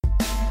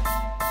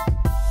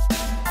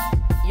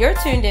You're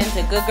tuned in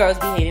to Good Girls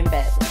Behaving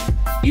Badly.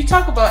 You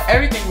talk about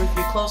everything with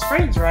your close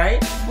friends,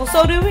 right? Well,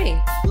 so do we.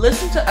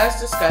 Listen to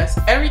us discuss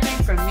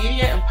everything from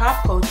media and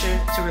pop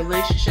culture to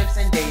relationships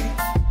and dating.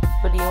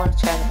 What do you want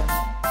to chat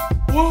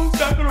about? Well, it's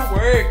not gonna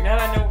work now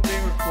that I know we're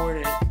being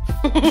recorded.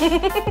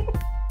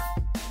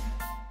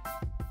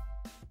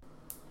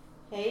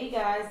 Hey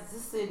guys, this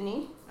is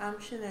Sydney. I'm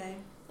Shanae.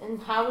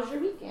 And how was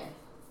your weekend?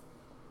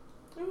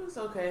 It was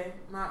okay.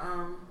 My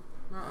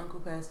uncle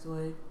passed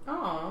away.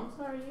 Oh, I'm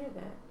sorry to hear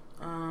that.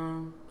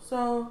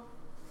 So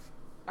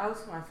I was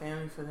with my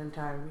family for the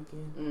entire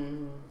weekend.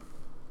 Mm-hmm.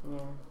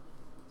 Yeah,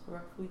 it's a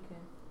rough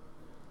weekend.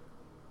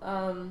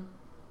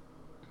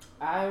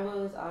 I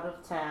was out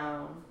of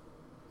town.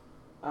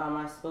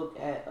 I spoke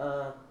at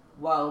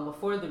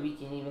before the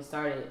weekend even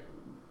started.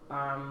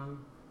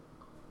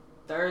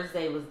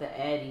 Thursday was the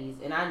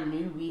Addies, and I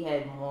knew we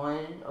had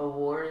won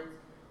awards.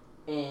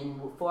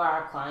 And for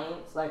our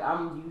clients, like,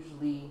 I'm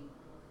usually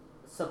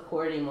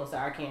supporting most of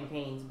our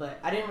campaigns, but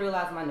I didn't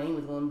realize my name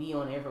was going to be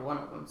on every one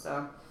of them.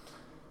 So,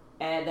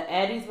 and the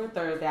Addies were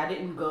Thursday. I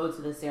didn't go to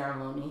the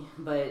ceremony,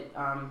 but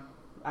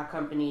our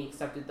company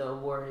accepted the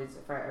awards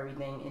for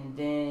everything. And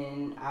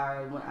then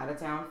I went out of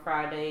town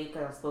Friday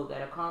because I spoke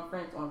at a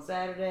conference on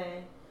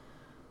Saturday.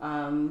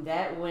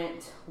 That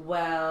went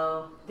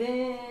well.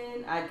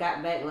 Then I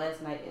got back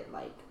last night at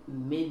like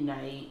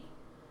midnight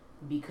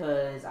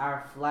because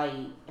our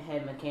flight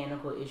had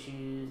mechanical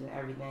issues and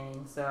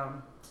everything. So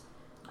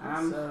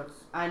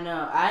I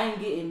know I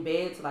didn't get in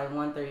bed till like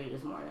 1:30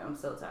 this morning. I'm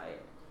so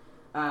tired.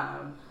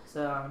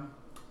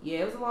 Yeah,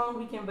 it was a long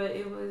weekend, but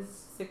it was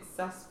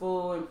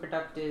successful and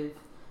productive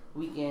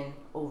weekend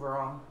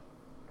overall.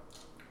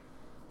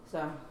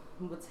 So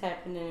what's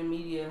happening in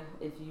media?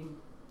 If you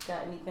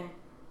got anything?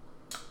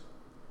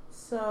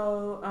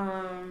 So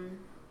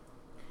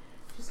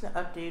just an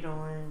update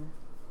on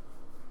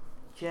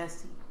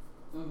Jesse.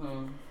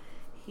 Mm-hmm.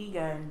 He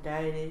got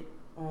indicted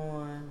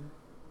on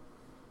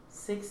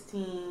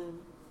 16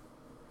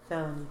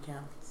 felony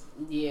counts.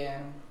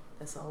 Yeah.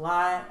 That's a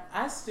lot.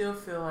 I still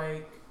feel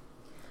like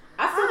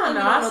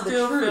I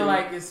still feel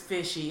like it's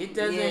fishy. It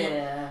doesn't.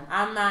 Yeah.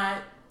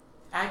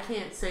 I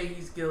can't say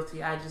he's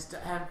guilty. I just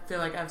feel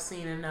like I've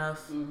seen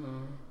enough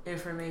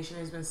information.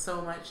 There's been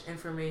so much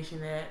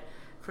information that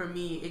for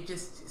me it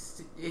just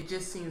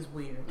seems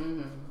weird.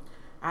 Mm-hmm.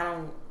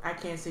 I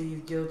can't say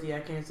he's guilty. I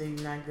can't say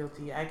he's not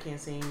guilty. I can't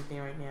say anything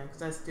right now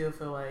because I still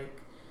feel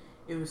like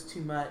it was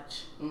too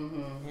much.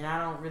 Mm-hmm. And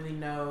I don't really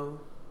know.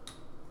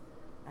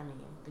 I mean,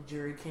 the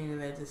jury came to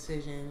that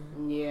decision.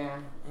 Yeah.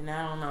 And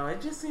I don't know.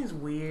 It just seems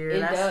weird.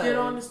 It I does. still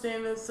don't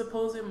understand the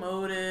supposed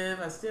motive.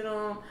 I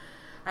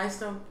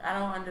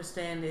don't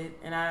understand it.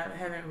 And I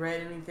haven't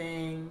read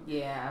anything.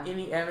 Yeah.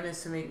 Any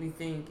evidence to make me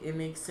think it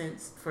makes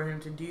sense for him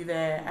to do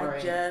that. Right.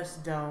 I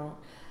just don't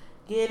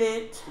get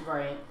it.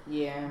 Right.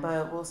 Yeah.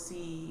 But we'll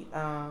see.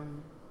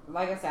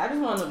 Like I said, I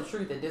just want to know the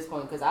truth at this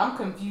point because I'm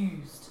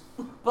confused.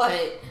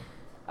 But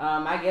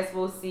I guess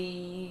we'll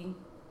see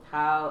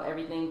how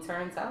everything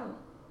turns out.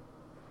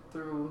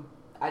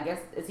 I guess,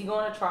 is he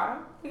going to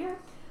trial? Yeah.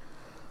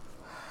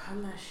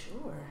 I'm not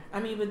sure.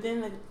 I mean, but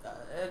then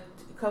a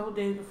couple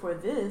days before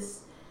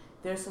this,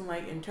 there's some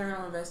like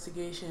internal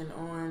investigation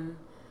on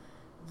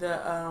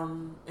the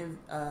on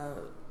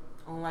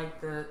like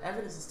the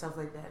evidence and stuff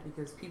like that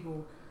because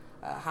people,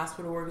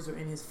 hospital workers are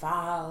in his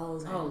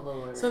files. And oh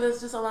Lord. So there's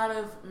just a lot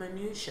of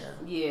minutia.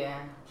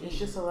 Yeah. It's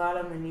just a lot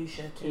of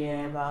minutia to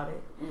me about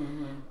it.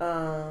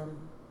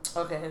 Mm-hmm.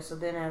 Okay, so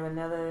then I have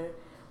another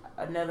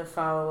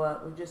follow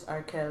up with just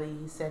R. Kelly.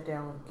 He sat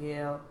down with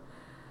Gail.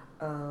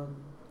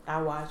 I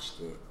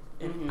watched it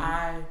and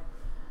I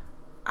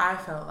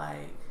felt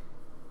like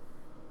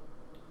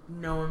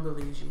no one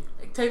believes you.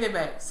 Take that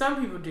back.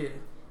 Some people do.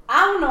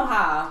 I don't know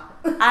how.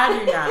 I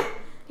do not.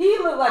 He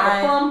looked like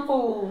a plum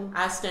fool.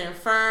 I stand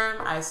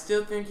firm. I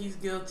still think he's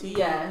guilty.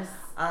 Yes.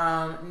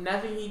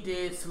 Nothing he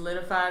did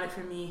solidified it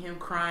for me. Him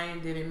crying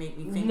didn't make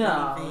me think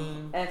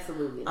anything.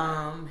 Absolutely.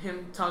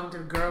 Him talking to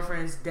the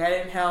girlfriends, that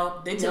didn't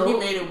help. They took me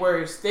made it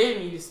worse. They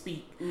didn't need to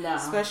speak. No.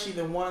 Especially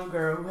the one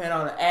girl who had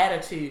all the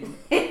attitude.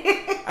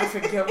 I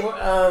forget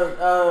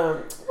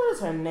what is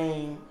her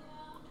name?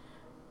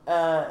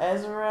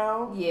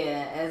 Azriel?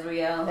 Yeah,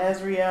 Azriel.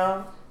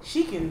 Azriel.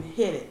 She can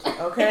hit it,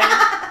 okay?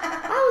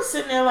 I was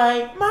sitting there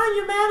like, mind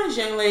your manners,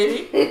 young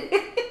lady.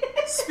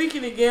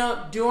 Speaking to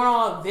Gail, doing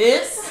all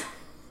this.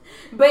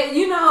 But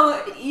even though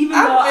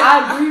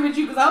I agree with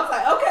you, because I was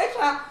like, okay,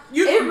 child,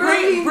 you can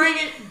bring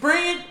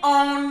it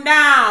on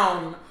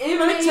down.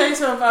 Let me tell you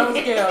something if I was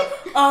Gail.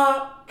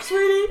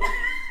 Sweetie,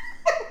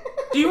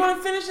 do you want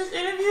to finish this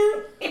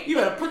interview? You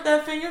better put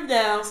that finger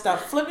down, stop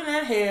flipping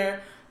that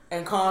hair,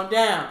 and calm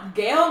down.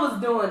 Gail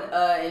was doing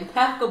an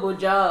impeccable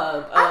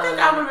job. I think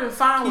I would have been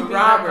fine with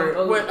Robert,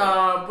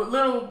 but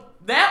little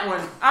that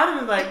one, I'd have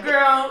been like,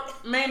 girl,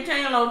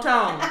 maintain a low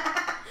tone.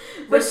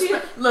 But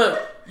look,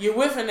 you're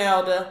with an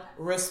elder.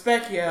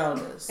 Respect your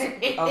elders,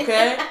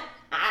 okay?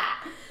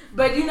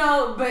 But even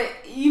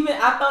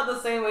I felt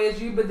the same way as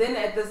you. But then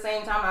at the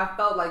same time, I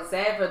felt like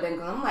sad for them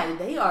because I'm like,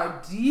 they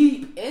are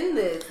deep in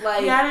this.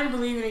 Like, yeah, I didn't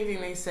believe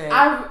anything they said.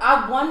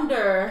 I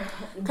wonder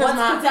because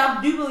I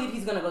do believe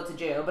he's gonna go to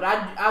jail. But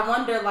I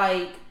wonder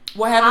like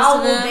what happens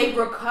how to them? will they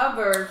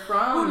recover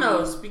from? Who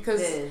knows? Because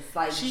this.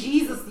 Like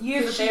Jesus,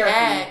 years of she therapy.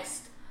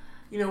 asked,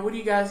 what are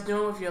you guys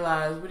doing with your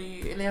lives? What do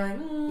you? And they're like,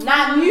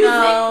 not music,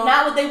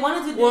 not what they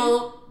wanted to do.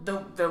 Well.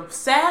 The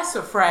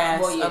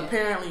sassafras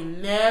apparently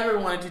never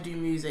wanted to do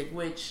music,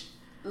 which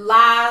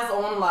lies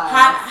on lies.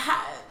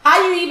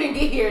 How you even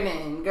get here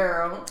then,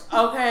 girl?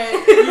 Okay,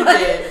 you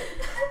did.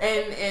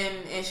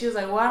 And she was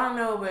like, well, I don't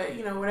know, but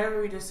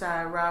whatever we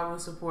decide, Rob will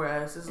support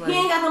us. It's like, he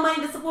ain't got no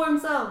money to support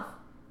himself.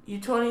 You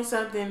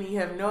 20-something, you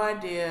have no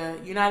idea.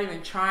 You're not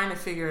even trying to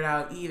figure it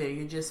out either.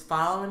 You're just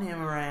following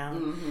him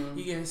around. Mm-hmm.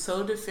 You're getting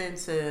so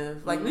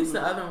defensive. Like, at least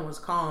the other one was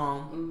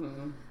calm.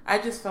 Mm-hmm. I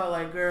just felt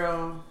like,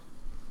 girl,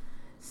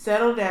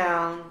 settle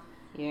down.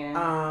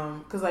 Yeah.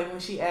 Because, like, when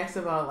she asked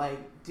about, like,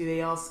 do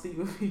they all sleep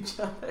with each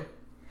other,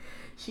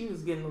 she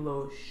was getting a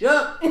little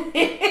shook.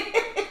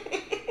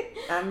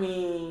 I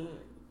mean,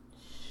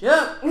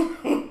 shook.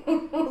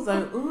 I was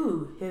like,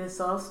 ooh, hit a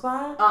soft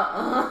spot?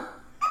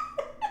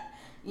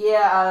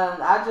 Yeah,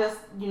 I just,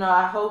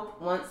 I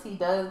hope once he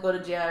does go to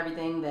jail,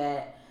 everything,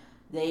 that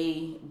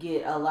they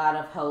get a lot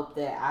of help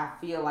that I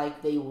feel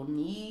like they will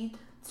need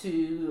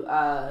to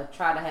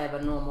try to have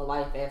a normal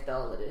life after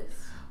all of this.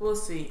 We'll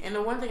see. And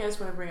the one thing I just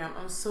want to bring up,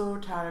 I'm so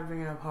tired of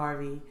bringing up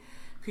Harvey.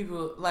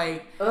 People,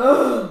 like,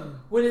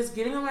 what is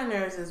getting on my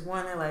nerves is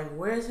one, they're like,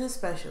 where's his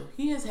special?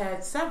 He has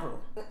had several.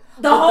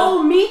 The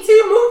whole Me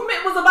Too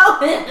movement was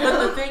about him.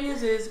 But the thing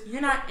is you're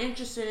not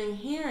interested in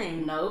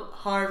hearing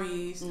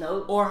Harvey's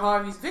or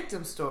Harvey's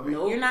victim story.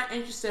 You're not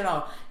interested at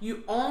all.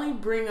 You only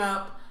bring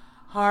up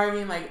Harvey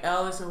and like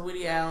Ellis and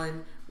Woody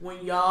Allen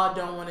when y'all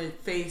don't want to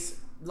face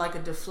like a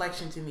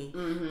deflection to me.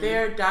 Mm-hmm.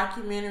 There are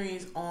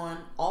documentaries on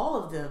all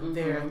of them. Mm-hmm.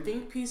 There are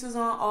think pieces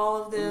on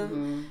all of them.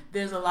 Mm-hmm.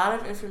 There's a lot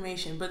of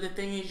information, but the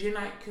thing is you're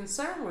not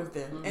concerned with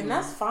them. Mm-hmm. And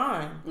that's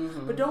fine.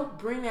 Mm-hmm. But don't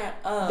bring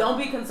that up. Don't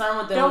be concerned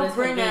with them. Don't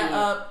bring that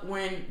up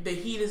when the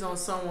heat is on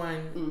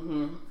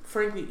someone,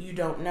 frankly, you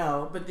don't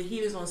know, but the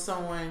heat is on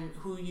someone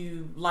who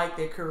you like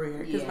their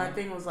career. Because my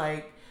thing was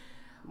like,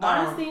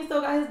 Weinstein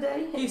still got his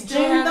day. He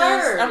still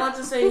has his, I'm about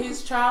to say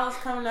his trial is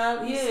coming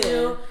up.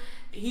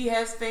 He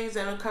has things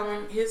that are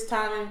coming. His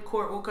time in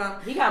court will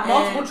come. He got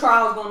multiple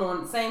trials going on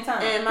at the same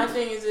time. And my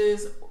thing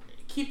is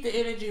keep the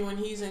energy when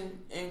he's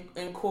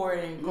in court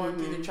and going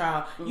through the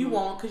trial. Mm-hmm. You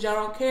won't because y'all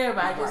don't care.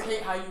 But I just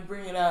hate how you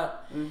bring it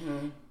up.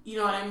 Mm-hmm. You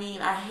know what I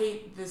mean? I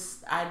hate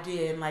this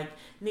idea. And like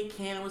Nick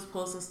Cannon was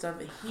posting stuff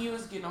that he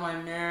was getting on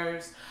my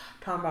nerves,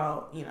 talking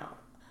about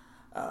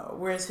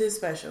where's his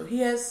special? He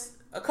has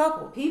a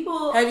couple.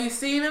 People. Have you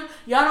seen them?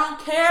 Y'all don't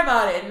care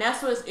about it. And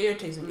that's what's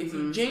irritating. Mm-hmm. If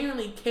you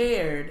genuinely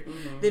cared,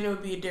 then it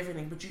would be a different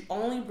thing. But you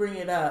only bring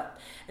it up.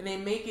 And they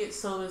make it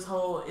so this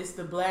whole, it's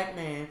the black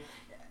man.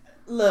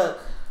 Look.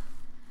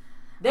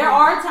 There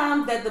are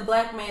times that the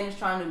black man is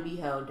trying to be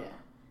held down.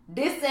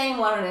 This ain't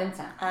one of them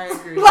times. I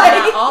agree. Like,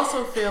 I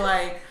also feel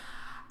like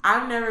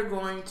I'm never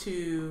going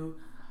to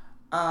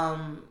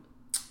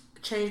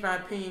change my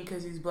opinion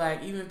because he's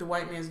black, even if the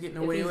white man's getting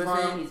away with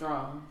it. He's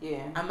wrong.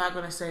 Yeah. I'm not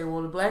gonna say,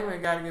 well, the black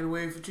man got to get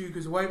away with it too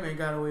because the white man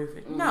got away with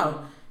it. Mm-hmm.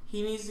 No,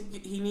 he needs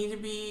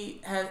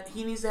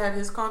to have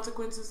his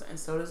consequences, and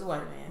so does the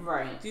white man.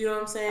 Right. Do you know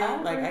what I'm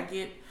saying? Like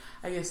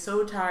I get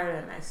so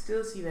tired, and I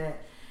still see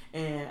that,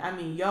 and I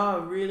mean, y'all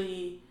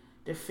really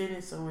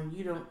defending someone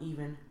you don't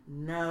even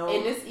know.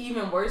 And it's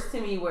even worse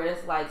to me where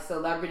it's like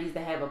celebrities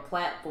that have a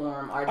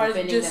platform are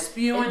defending just them.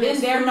 Spewing and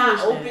then they're not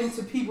open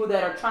to people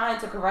that are trying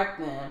to correct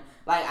them.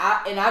 Like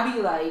I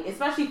be like,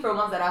 especially for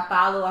ones that I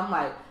follow, I'm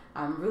like,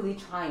 I'm really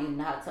trying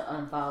not to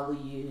unfollow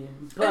you,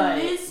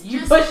 but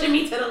you pushing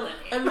me to the limit.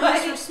 At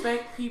least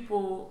respect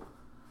people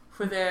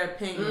for their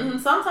opinion. Mm-hmm.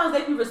 Sometimes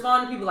they can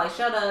respond to people like,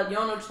 shut up, you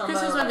don't know what you're talking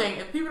about. Because here's one thing,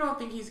 if people don't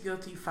think he's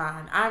guilty,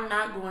 fine. I'm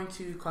not going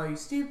to call you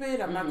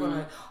stupid. I'm not going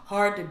to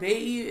hard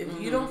debate you.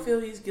 If you don't feel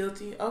he's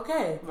guilty,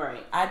 okay.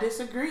 Right. I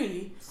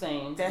disagree.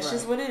 Same. That's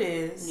just what it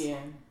is. Yeah.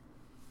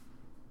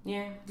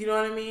 Yeah. You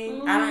know what I mean?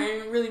 Mm-hmm. I don't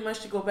even really much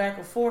to go back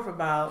and forth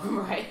about.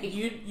 Right.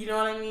 You know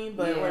what I mean?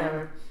 But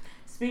whatever.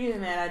 Speaking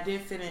of that,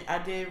 I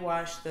did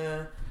watch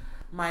the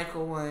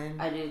Michael one.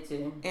 I did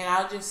too. And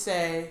I'll just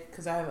say,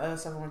 because I have other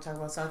stuff I want to talk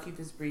about, so I'll keep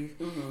this brief.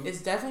 Mm-hmm.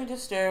 It's definitely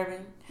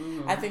disturbing.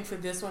 Mm-hmm. I think for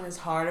this one, it's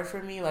harder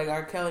for me. Like,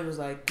 R. Kelly was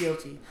like,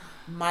 guilty.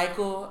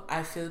 Michael,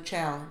 I feel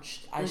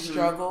challenged. I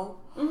struggle.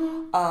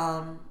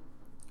 Mm-hmm.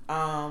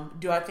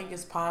 Do I think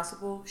it's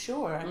possible?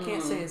 Sure. I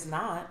can't say it's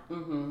not.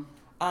 Mm-hmm.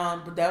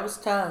 But that was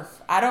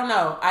tough. I don't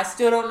know. I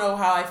still don't know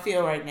how I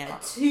feel right now.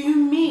 To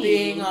me,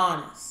 being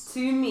honest.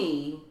 To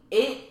me,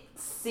 it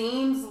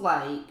seems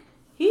like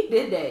he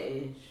did that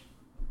ish.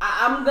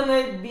 I'm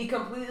gonna be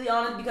completely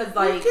honest because,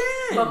 like,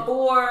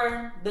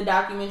 before the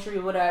documentary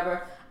or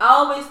whatever, I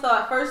always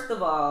thought, first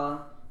of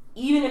all,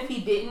 even if he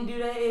didn't do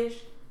that ish,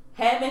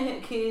 having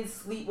his kids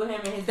sleep with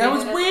him in his that bed,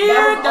 was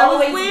weird. That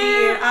was always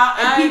weird.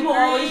 And people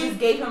agree. always just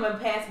gave him a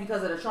pass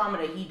because of the trauma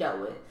that he dealt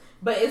with.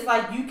 But it's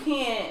like you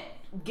can't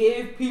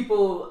give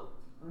people,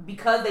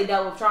 because they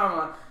dealt with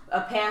trauma,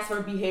 a pass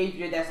for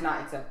behavior that's not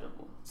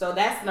acceptable. So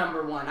that's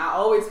number one. I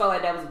always felt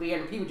like that was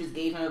weird, and people just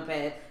gave him a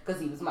pass because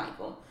he was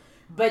Michael.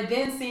 But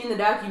then seeing the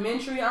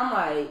documentary, I'm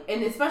like,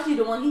 and especially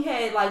the one he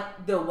had,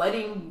 like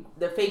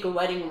the fake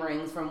wedding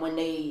rings from when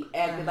they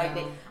acted like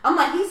they. I'm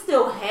like, he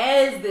still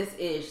has this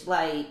ish,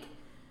 like.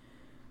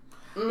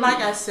 Like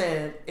I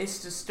said,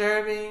 it's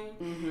disturbing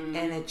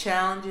and it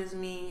challenges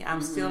me.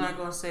 I'm still not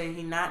gonna say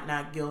he's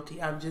not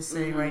guilty. I'm just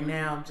saying right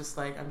now, I'm just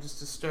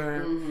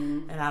disturbed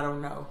and I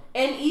don't know.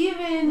 And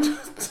even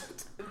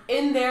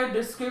in their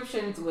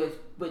descriptions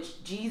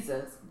with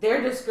Jesus, their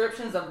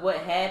descriptions of what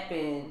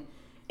happened,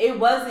 it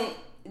wasn't.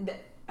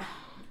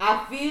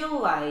 I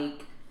feel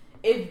like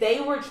if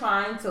they were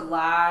trying to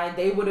lie,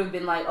 they would have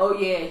been like, "Oh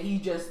yeah, he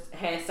just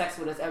had sex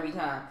with us every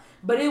time."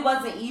 But it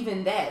wasn't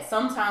even that.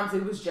 Sometimes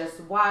it was just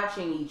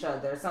watching each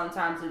other.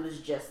 Sometimes it was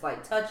just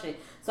like touching.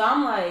 So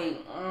I'm like,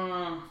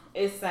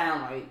 it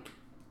sounds like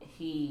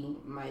he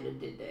might have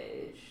did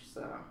that ish.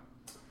 So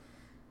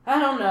I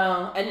don't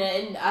know.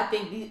 And I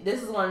think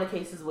this is one of the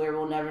cases where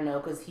we'll never know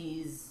because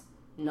he's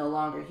no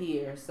longer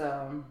here.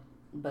 So,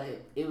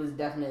 but it was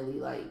definitely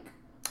like,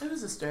 it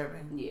was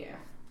disturbing. Yeah.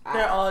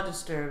 They're all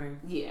disturbing.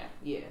 Yeah.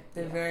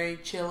 They're very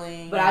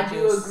chilling. But I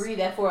do agree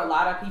that for a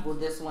lot of people,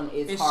 this one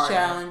is harder. It's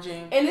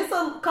challenging. And it's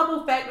a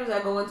couple factors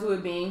that go into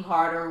it being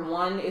harder.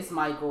 One is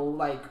Michael,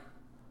 like,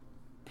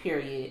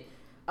 period.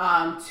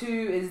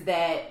 Two is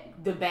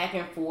that the back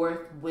and forth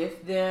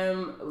with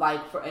them,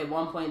 like, at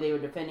one point they were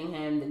defending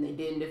him, then they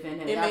didn't defend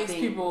him. It makes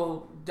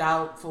people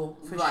doubtful,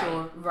 for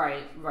sure.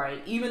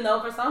 Right. Even though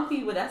for some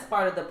people, that's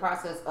part of the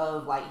process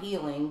of, like,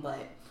 healing,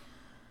 but...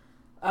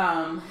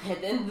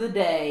 at the end of the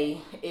day,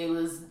 it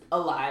was a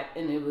lot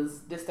and it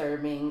was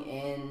disturbing,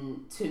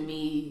 and to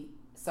me,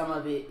 some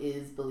of it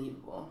is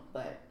believable,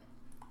 but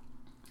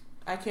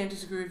I can't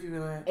disagree with you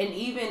on that. And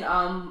even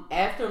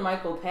after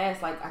Michael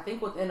passed, like I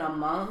think within a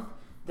month,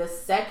 the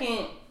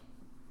second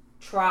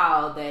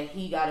trial that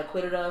he got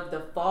acquitted of, the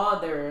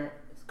father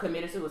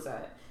committed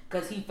suicide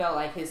because he felt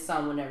like his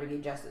son would never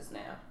get justice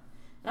now.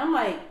 And I'm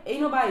like,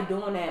 ain't nobody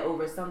doing that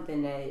over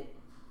something that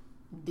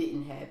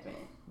didn't happen,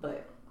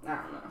 but I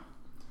don't know.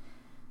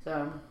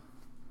 So,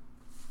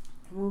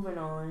 moving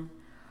on.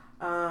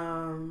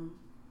 Oh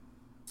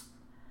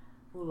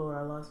Lord,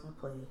 I lost my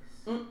place.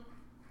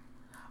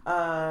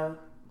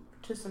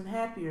 To some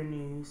happier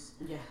news.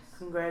 Yes.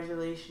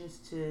 Congratulations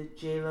to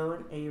J-Lo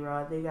and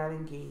A-Rod. They got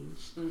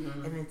engaged.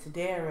 And then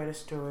today I read a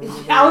story.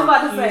 I was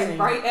about to say,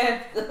 right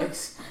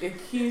after.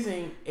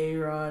 Accusing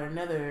A-Rod,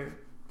 another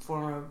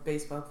former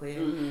baseball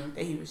player,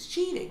 that he was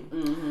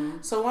cheating.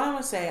 So what I'm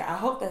going to say, I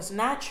hope that's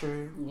not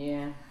true.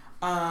 Yeah.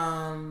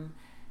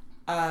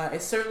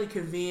 It's certainly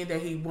convenient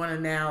that he want to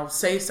now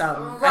say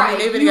something. Right. I mean,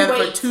 they've been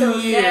together for 2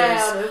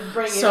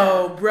 years.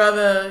 So,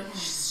 brother,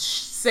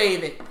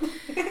 save it.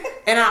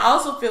 And I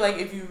also feel like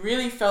if you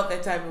really felt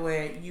that type of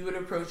way, you would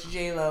approach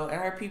J-Lo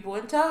and her people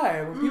and tell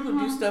her. When people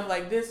do stuff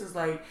like this, it's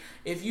like,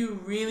 if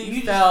you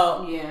really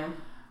felt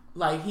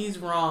like he's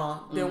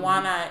wrong, then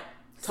why not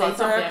talk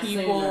to her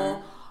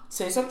people,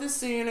 say something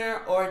sooner,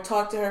 or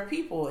talk to her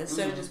people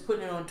instead of just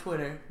putting it on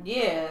Twitter.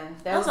 Yeah,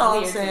 that's all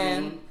I'm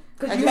saying.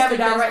 Because you have a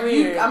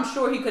direct. I'm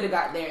sure he could have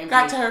got there.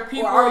 Got to her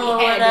people or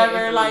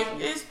whatever. Like,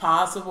 it's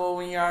possible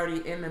when you're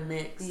already in the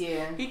mix.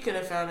 Yeah. He could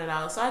have found it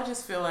out. So I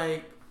just feel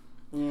like,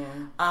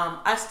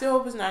 I still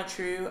hope it's not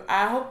true.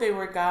 I hope they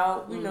work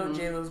out. We know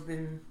J-Lo's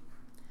been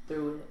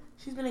through it.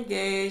 She's been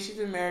engaged. She's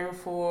been married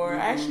before.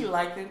 I actually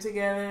like them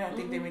together. I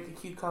think they make a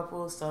cute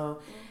couple. So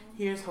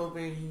here's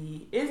hoping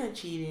he isn't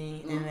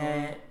cheating and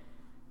that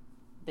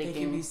they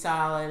can be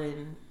solid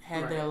and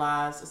have their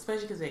lives,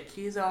 especially because their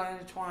kids are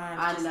intertwined.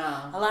 I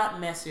know. A lot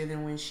messier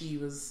than when she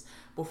was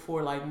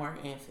before, like Mark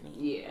Anthony.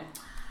 Yeah.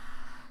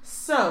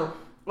 So,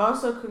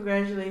 also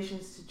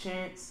congratulations to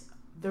Chance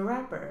the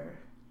Rapper.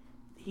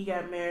 He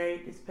got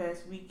married this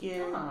past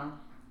weekend.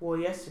 Well,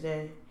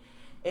 yesterday.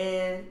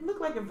 And it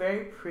looked like a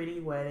very pretty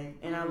wedding.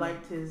 And I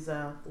liked his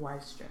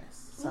wife's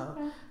dress.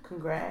 So,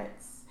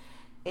 congrats.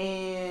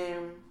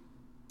 And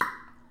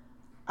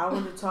I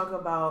want to talk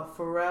about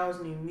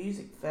Pharrell's new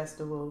music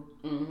festival,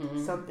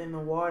 Something in the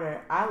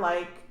Water.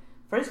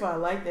 First of all, I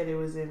like that it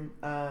was in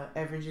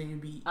at Virginia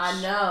Beach. I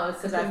know,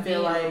 it's a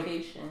convenient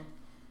location.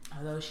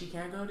 Although she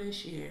can't go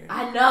this year.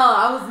 I know,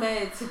 I was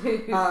mad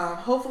too.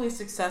 Hopefully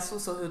successful,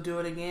 so he'll do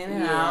it again,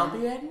 and I'll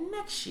be at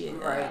next year.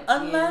 Right.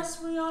 Unless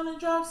Rihanna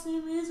drops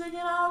new music, and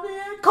I'll be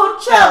at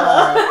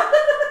Coachella.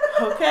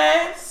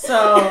 Okay,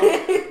 so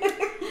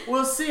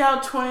we'll see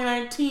how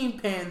 2019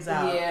 pans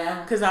out.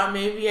 Yeah. Because I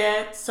may be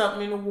at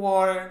Something in the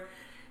Water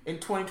in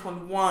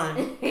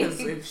 2021. Because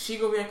if she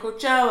gonna be at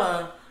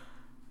Coachella,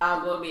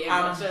 I'm gonna be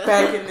I'm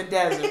back in the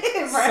desert.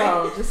 Right.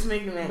 So just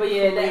making that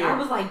clear. I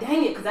was like,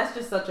 dang it, because that's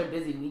just such a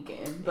busy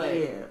weekend. But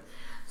yeah.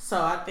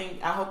 So I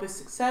hope it's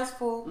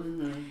successful.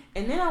 And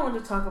then I want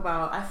to talk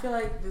about, I feel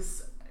like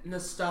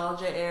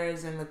nostalgia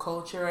eras in the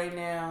culture right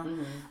now.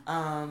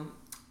 Mm-hmm.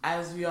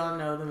 As we all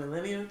know, the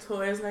Millennium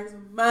Tour is next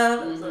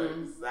month. I'm so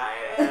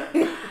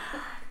excited.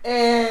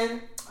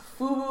 And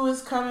FUBU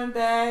is coming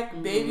back.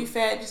 Mm-hmm. Baby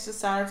Fat just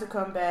decided to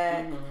come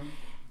back. Mm-hmm.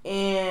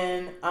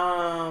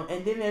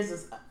 And then there's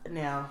this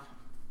now.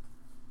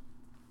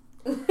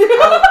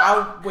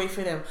 I'll wait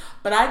for them.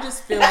 But I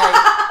just feel like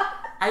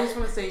I just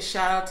want to say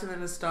shout out to the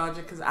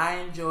nostalgia because I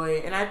enjoy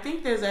it. And I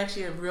think there's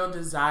actually a real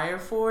desire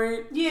for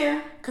it.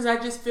 Yeah. Because I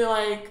just feel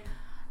like,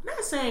 I'm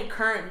not saying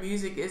current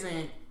music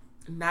isn't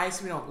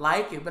nice, we don't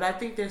like it, but I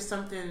think there's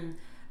something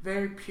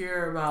very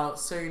pure about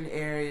certain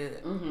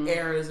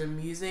eras of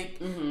music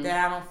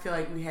that I don't feel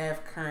like we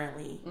have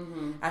currently.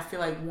 I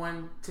feel like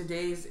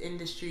today's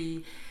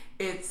industry,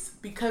 it's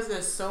because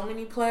there's so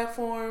many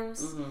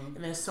platforms and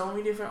there's so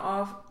many different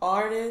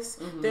artists.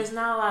 There's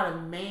not a lot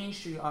of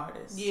mainstream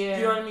artists. Yeah,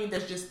 you know what I mean.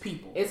 There's just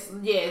people. It's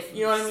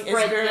you know what I mean.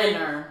 It's very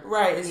thinner.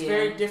 Right. It's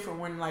very different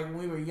when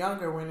we were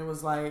younger, when it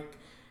was like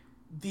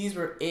these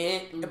were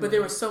it, but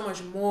there was so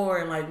much more,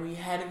 and like when you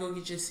had to go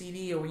get your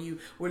CD, or when you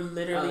were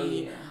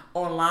literally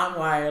on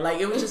LimeWire, like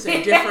it was just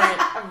a different,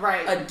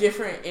 a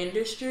different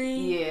industry.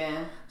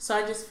 Yeah. So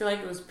I just feel like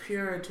it was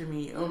purer to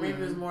me, or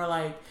maybe it was more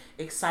like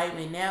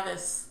excitement. Now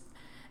it's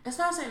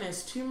not saying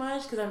it's too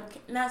much, because I'm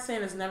not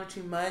saying it's never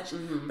too much,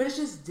 but it's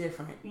just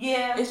different.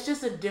 Yeah. It's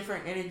just a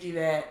different energy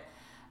that,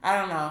 I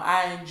don't know,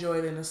 I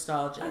enjoy the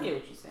nostalgia. I get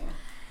what you're saying.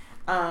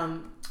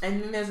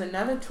 And then there's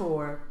another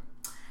tour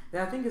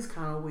that I think is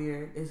kind of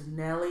weird. Is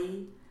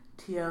Nelly,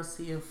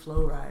 TLC, and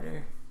Flo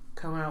Rida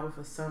coming out with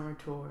a summer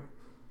tour.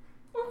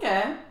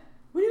 Okay.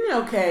 What do you mean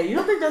okay? You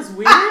don't think that's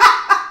weird?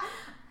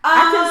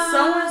 I can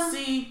somewhere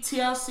see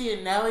TLC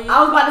and Nelly.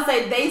 I was about to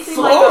say they seem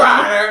Flo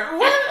Rida.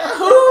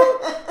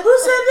 Who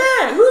said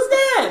that? Who's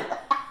that?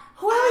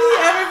 Who have you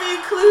ever been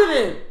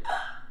included?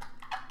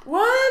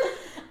 What?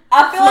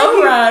 I feel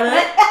Flo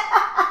Rida.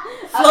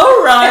 Flo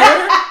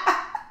Rida.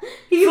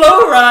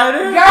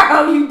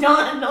 Girl, you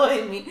don't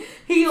annoy me.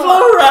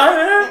 Flo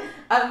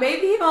Rida.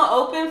 Maybe he gonna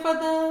open for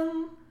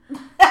them.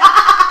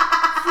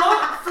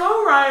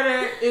 Flo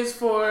Rida is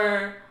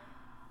for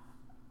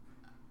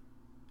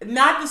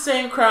not the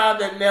same crowd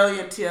that Nelly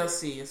and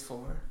TLC is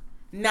for.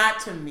 Not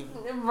to me.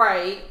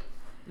 Right.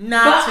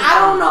 Not to me. I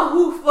don't know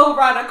who Flo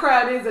Rida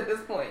crowd is at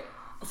this point.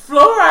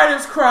 Flo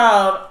Rida's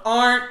crowd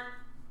aren't,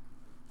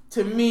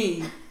 to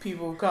me,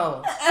 people of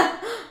color.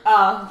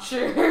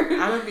 Sure.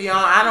 I'm gonna be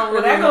honest. I don't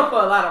really. Well, that go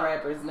for a lot of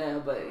rappers now,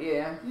 but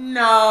yeah.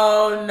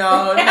 No,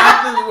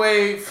 not the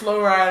way Flo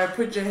Rida.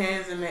 Put your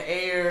hands in the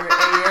air.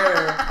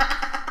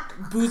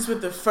 Boots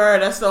with the fur.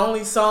 That's the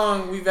only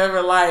song we've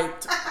ever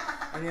liked,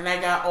 and then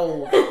I got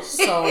old.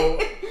 So,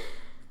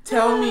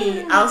 tell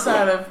me,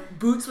 outside of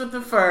Boots with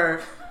the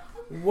Fur,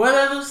 what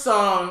other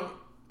song?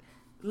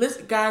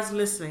 Guys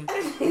listening,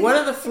 what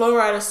other Flo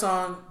Rida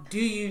song do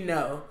you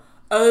know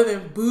other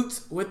than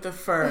Boots with the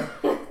Fur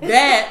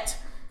that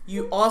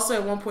you also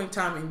at one point in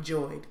time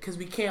enjoyed? Because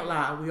we can't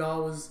lie, we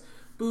always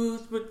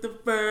Boots with the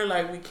Fur,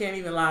 like we can't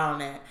even lie on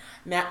that.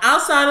 Now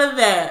outside of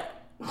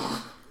that,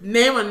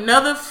 name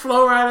another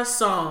Flo Rida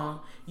song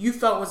you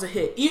thought was a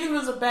hit, even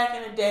if it was back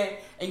in the day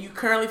and you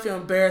currently feel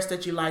embarrassed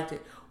that you liked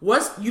it.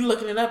 You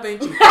looking it up,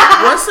 ain't you?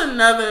 What's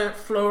another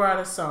Flo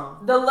Rida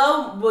song?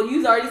 Well,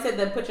 you already said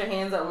that Put Your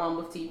Hands Up one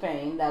with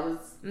T-Pain. That was...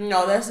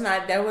 No,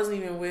 that wasn't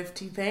even with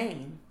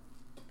T-Pain.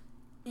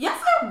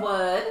 Yes, it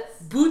was.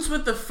 Boots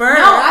with the Fur.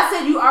 No, I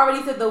said you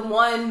already said the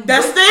one...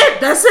 That's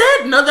it.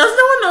 No, that's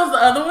no one knows the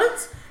other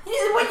ones.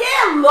 Well,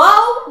 yeah,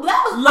 Low.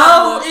 That was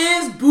Low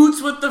is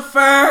Boots with the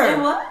Fur. It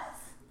was?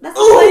 That's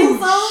the same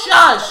song?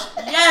 Shush.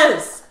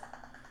 Yes.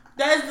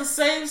 That is the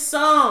same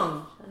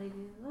song.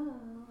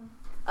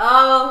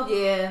 Oh,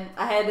 yeah.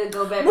 I had to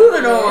go back.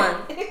 Moving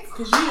on.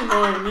 Because you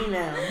annoying me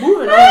now.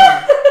 Moving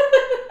on.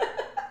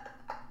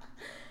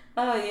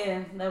 Oh,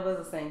 yeah. That was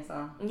the same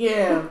song.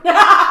 Yeah.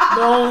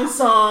 The only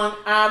song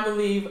I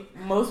believe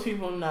most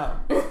people know.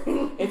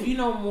 If you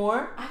know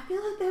more. I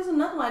feel like there's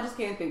another one. I just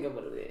can't think of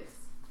what it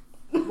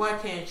is. Why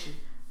can't you?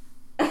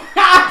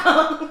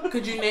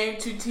 Could you name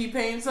 2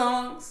 T-Pain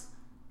songs?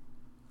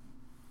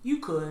 You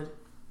could.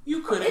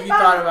 You could if you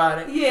thought about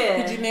it.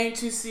 Yeah. Could you name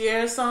 2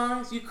 Sierra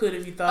songs? You could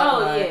if you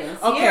thought about it.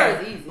 Oh, yeah.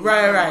 Sierra's easy.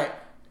 Right.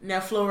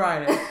 Now, Flo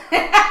Rida.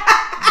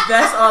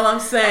 That's all I'm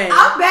saying.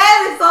 I'm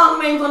bad at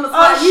song names on the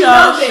spot.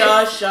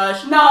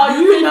 Shush. No,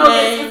 you know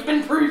this. It's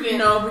been proven.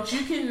 No, but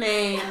you can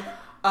name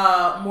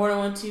more than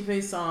one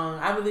T-Pain song.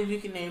 I believe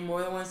you can name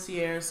more than one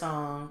Sierra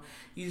song.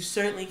 You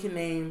certainly can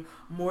name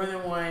more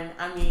than one.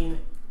 I mean,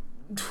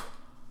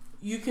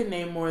 you can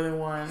name more than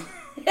one.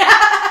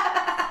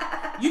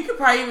 You could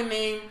probably even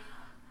name...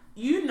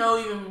 You know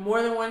even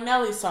more than one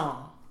Nelly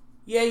song.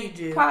 Yeah, you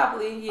do.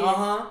 Probably,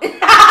 yeah.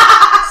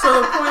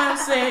 So the point I'm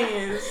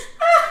saying is,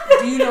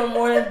 do you know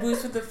more than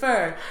Boots with the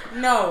Fur?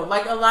 No,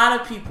 like a lot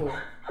of people.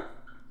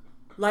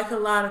 I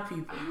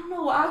don't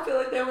know why. I feel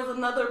like there was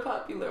another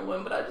popular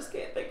one, but I just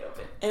can't think of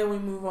it. And we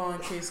move on.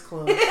 Case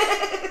closed.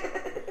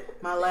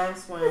 My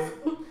last one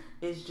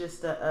is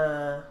just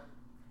a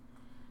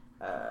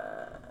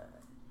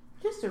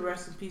to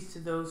rest in peace to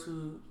those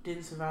who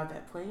didn't survive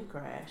that plane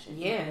crash in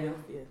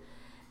Philadelphia.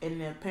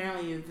 And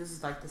apparently this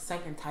is like the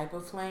second type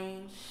of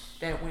plane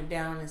that went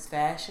down in this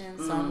fashion.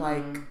 So I'm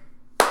like,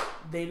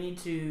 they need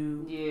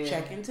to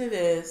check into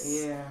this.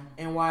 Yeah.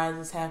 And why is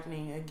this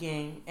happening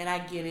again? And I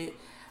get it.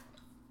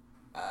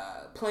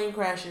 Plane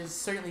crashes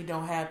certainly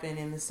don't happen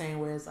in the same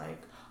way as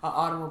like an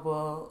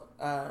automobile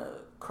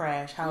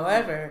crash.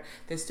 However,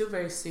 they're still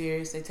very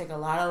serious. They take a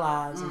lot of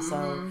lives, and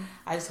so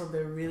I just hope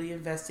they're really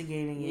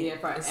investigating it. Yeah,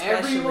 for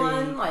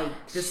everyone, like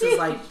this is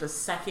like the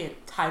second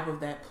type of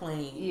that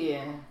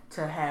plane.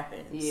 To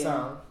happen. Yeah.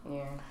 So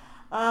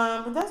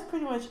but that's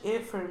pretty much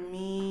it for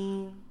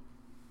me.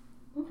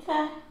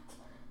 Okay.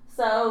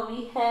 So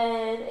we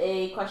had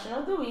a question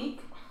of the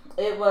week.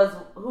 It was,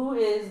 who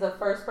is the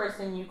first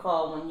person you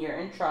call when you're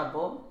in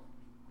trouble?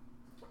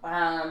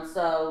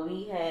 So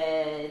we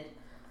had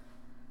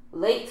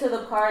late to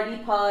the party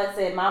pod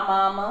said, my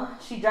mama,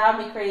 she drive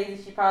me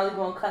crazy. She probably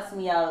gonna cuss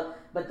me out,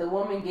 but the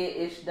woman get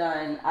ish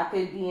done. I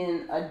could be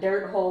in a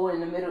dirt hole in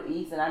the Middle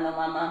East and I know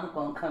my mama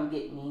gonna come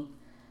get me.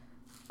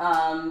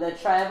 The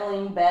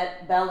traveling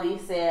belly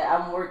said,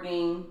 I'm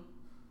working,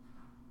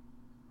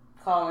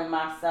 calling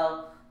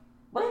myself,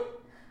 what?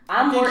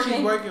 I think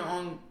she's working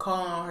on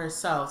calling on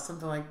herself,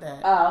 something like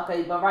that. Oh,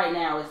 okay, but right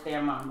now it's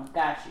their mama.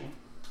 Got you.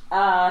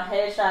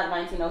 Headshot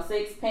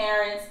 1906.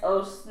 Parents.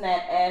 Oh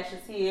snap, Ash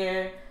is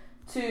here.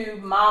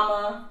 2.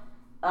 Mama.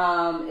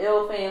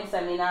 Ill Fam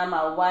 79.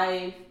 My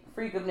wife.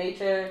 Freak of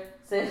Nature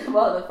said,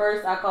 well, the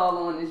first I call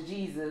on is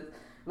Jesus,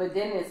 but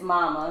then it's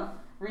Mama.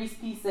 Reese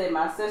P said,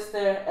 my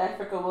sister.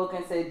 Africa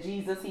Wilkins said,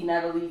 Jesus, he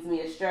never leads me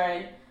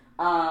astray.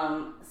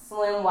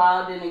 Slim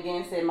Wilden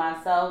again said,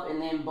 myself,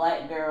 and then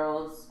Black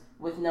Girls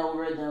with No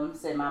Rhythm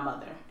said, my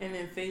mother. And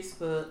then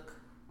Facebook,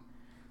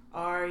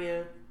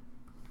 Aria,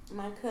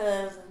 my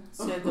cousin,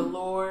 said the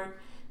Lord,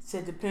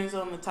 said depends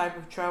on the type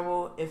of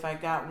trouble. If I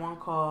got one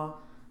call,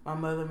 my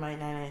mother might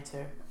not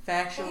answer.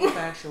 Factual.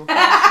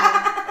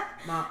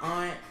 My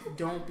aunt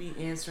don't be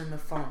answering the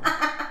phone.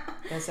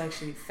 That's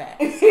actually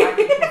facts. I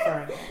can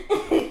confirm that.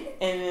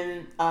 And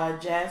then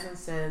Jasmine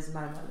says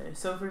my mother.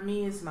 So for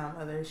me, it's my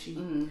mother.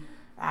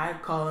 I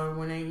call her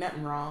when ain't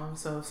nothing wrong.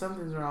 So if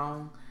something's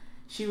wrong,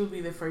 she would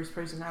be the first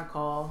person I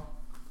call,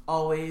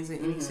 always,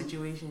 in any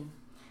situation.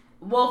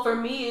 Well, for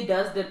me, it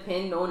does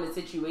depend on the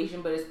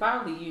situation, but it's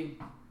probably you.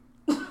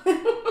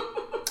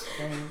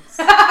 Thanks.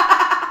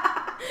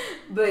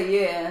 But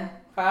yeah,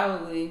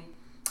 probably.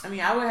 I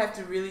mean, I would have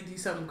to really do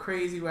something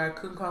crazy where I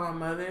couldn't call my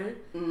mother.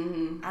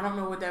 I don't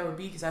know what that would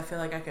be because I feel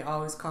like I could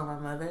always call my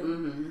mother.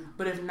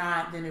 But if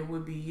not, then it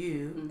would be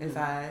you.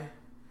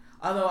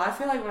 Although I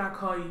feel like when I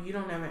call you, you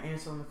don't ever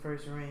answer on the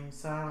first ring,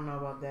 so I don't know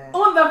about that.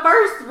 On the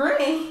first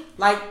ring?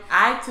 Like,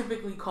 I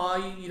typically call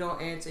you, you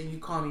don't answer, and you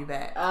call me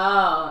back.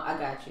 Oh, I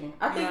got you. You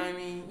know what I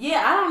mean?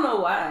 Yeah, I don't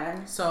know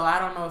why. So I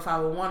don't know if I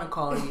would want to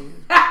call you.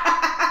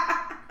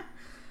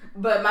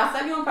 But my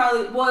second one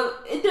probably, well,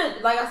 it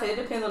did, like I said, it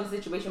depends on the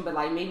situation, but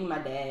like maybe my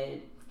dad.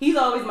 He's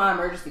always my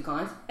emergency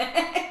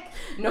contact,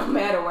 no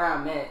matter where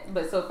I'm at.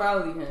 But so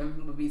probably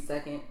him would be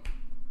second.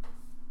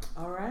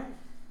 All right.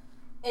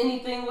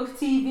 Anything with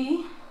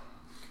TV?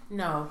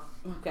 No.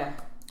 Okay.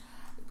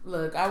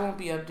 Look, I won't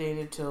be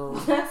updated till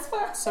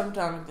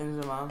sometime within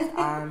the month.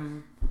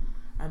 I'm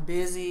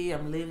busy.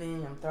 I'm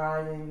living. I'm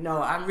thriving.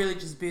 No, I'm really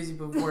just busy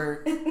with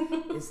work.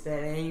 It's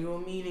that annual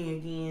meeting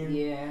again.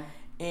 Yeah.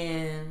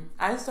 And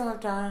I just don't have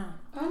time.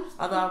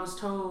 Although I was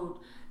told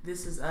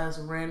This Is Us,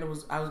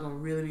 I was going to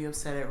really be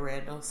upset at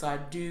Randall. So I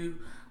do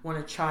want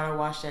to try to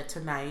watch that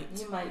tonight.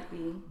 You might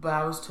be. But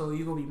I was told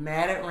you're going to be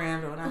mad at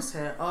Randall. And I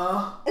said,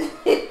 oh.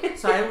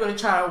 So I'm going to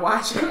try to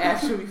watch it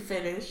after we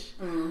finish.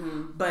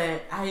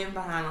 But I am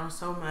behind on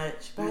so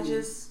much. But I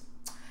didn't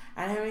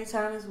have any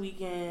time this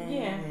weekend.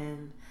 Yeah.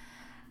 And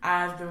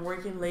I've been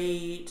working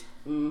late.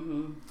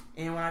 And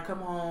when I come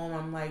home,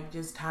 I'm like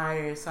just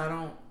tired.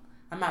 So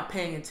I'm not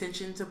paying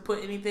attention to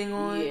put anything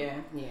on. Yeah.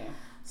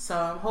 So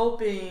I'm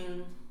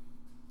hoping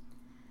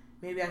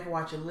maybe I can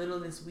watch a little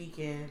this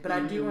weekend. But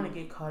I do want to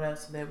get caught up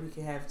so that we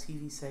can have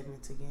TV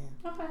segments again.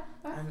 Okay.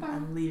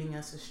 I'm leading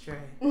us astray.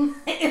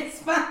 It's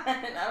fine.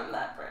 I'm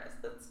not pressed.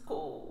 That's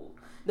cool.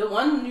 The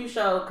one new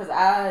show, because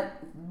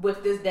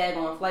with this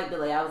daggone flight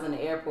delay, I was in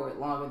the airport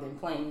longer than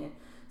planned.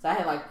 So I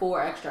had like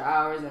 4 extra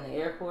hours in the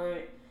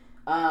airport.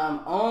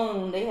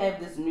 They have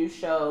this new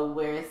show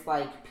where it's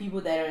like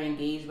people that are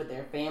engaged but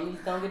their families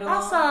don't get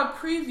along. I saw a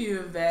preview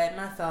of that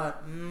and I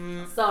thought,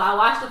 So I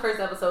watched the first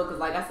episode because,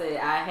 like I said,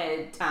 I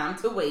had time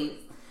to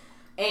waste.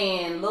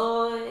 And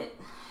Lord,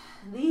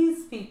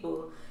 these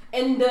people.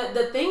 And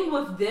the thing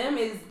with them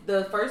is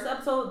the first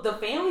episode, the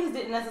families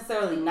didn't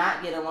necessarily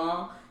not get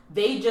along.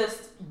 They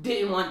just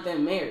didn't want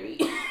them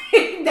married.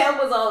 That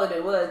was all that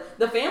it was.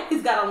 The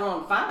families got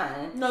along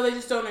fine. No, they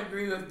just don't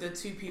agree with the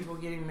 2 people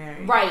getting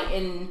married. Right,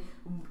 and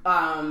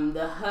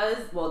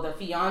the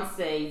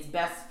fiance's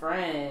best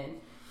friend,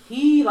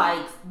 he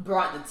like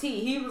brought the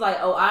tea. He was like,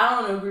 "Oh, I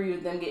don't agree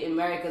with them getting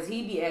married because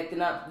he be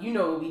acting up. You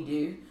know what we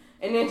do."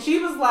 And then she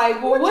was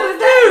like, well, what is you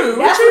that? do?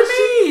 What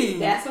you mean?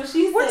 That's what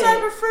she said. What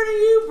type of friend are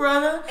you,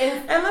 brother?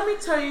 And let me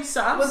tell you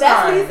something. Well,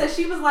 that's what he said.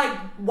 She was like,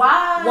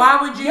 why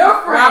would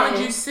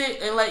you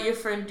sit and let your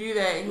friend do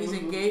that and he's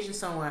engaged to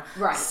someone?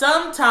 Right.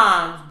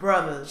 Sometimes,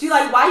 brothers. She's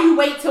like, why you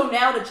wait till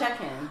now to check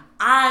him?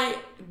 I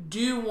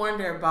do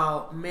wonder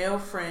about male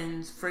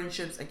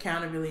friendships,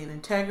 accountability, and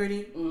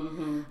integrity.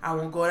 Mm-hmm. I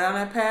won't go down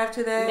that path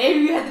today.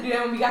 Maybe we have to do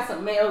that when we got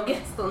some male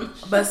guests on the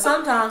show. But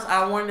sometimes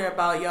I wonder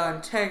about y'all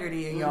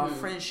integrity and y'all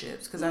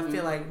friendships, because I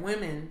feel like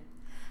women,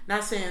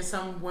 not saying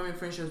some women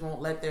friendships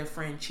won't let their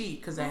friend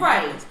cheat, because that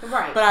happens.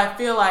 Right. But I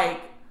feel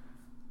like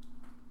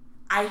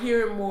I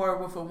hear it more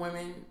with a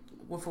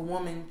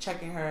woman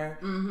checking her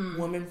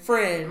woman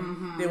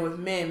friend than with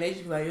men. They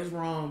just be like, it's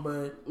wrong,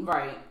 but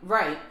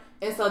right.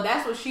 And so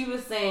that's what she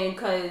was saying,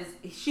 because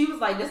she was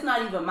like, that's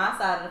not even my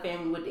side of the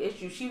family with the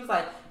issue. She was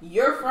like,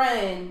 your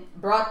friend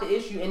brought the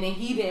issue, and then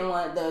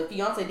the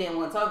fiance didn't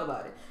want to talk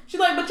about it. She's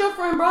like, but your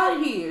friend brought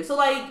it here. So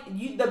like,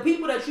 the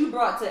people that you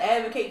brought to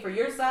advocate for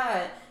your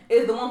side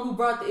is the one who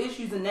brought the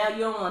issues, and now you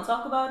don't want to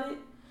talk about it.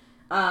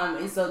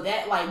 And so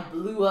that like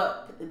blew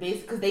up,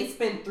 basically, because they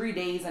spent 3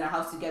 days in a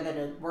house together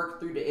to work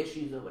through the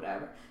issues or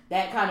whatever.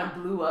 That kind of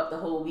blew up the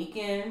whole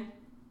weekend.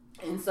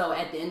 And so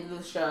at the end of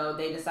the show,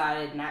 they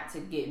decided not to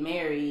get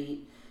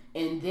married.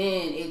 And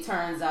then it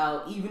turns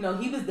out, even though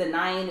he was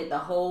denying it the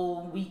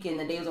whole weekend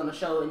that they was on the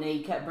show and they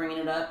kept bringing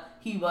it up,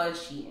 he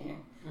was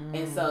cheating.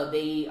 And so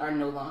they are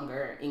no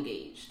longer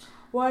engaged.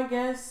 Well, I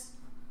guess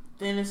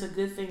then it's a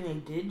good thing they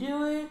did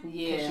do it.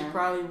 Yeah. Because she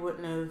probably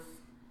wouldn't have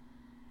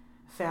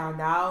found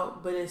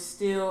out. But it's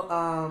still,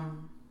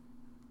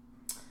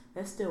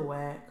 that's still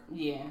whack.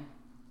 Yeah.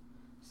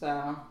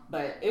 So,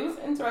 but it was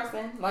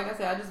interesting. Like I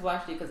said, I just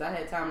watched it because I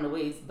had time to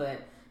waste,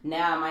 but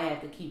now I might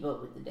have to keep up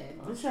with the day.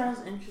 This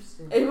sounds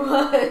interesting. It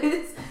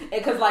was.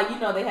 Because, like,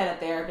 they had a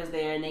therapist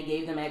there and they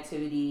gave them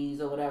activities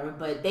or whatever,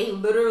 but they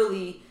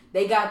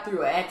got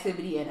through an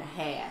activity and a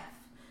half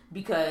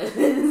because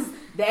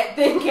that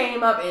thing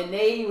came up and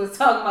they was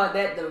talking about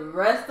that the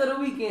rest of the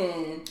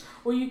weekend.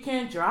 Well, you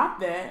can't drop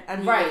that. I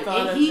mean, right.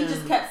 And he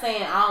just kept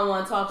saying, I don't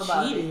want to talk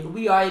about it.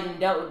 We already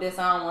dealt with this.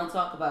 I don't want to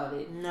talk about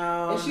it.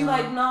 No. And she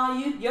like, no,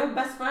 your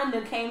best friend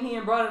that came here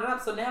and brought it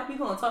up. So now we're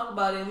going to talk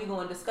about it and we're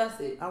going to discuss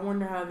it. I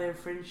wonder how their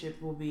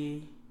friendship will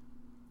be.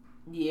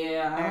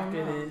 Yeah.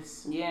 After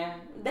this. Yeah.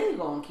 They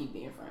going to keep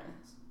being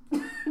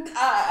friends.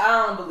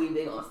 I don't believe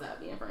they going to stop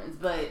being friends.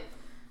 But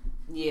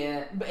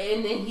yeah.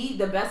 And then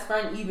the best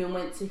friend even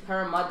went to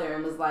her mother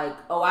and was like,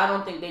 oh, I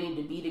don't think they need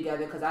to be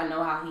together because I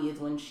know how he is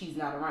when she's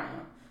not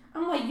around.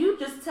 I'm like, you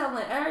just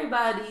telling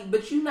everybody,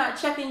 but you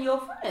not checking your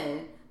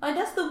friend. Like,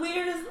 that's the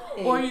weirdest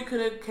thing. Or you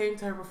could have came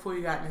to her before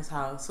you got in his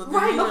house. So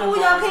right, before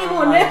y'all came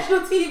on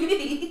national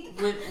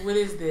TV. What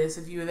is this?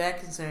 If you were that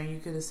concerned, you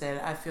could have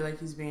said, I feel like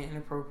he's being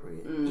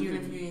inappropriate. Even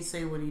if you didn't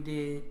say what he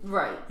did.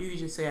 Right. You could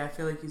just say, I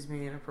feel like he's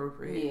being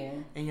inappropriate. Yeah.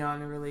 And y'all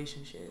in a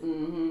relationship.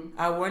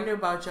 I wonder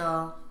about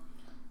y'all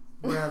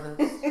brothers.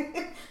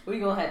 We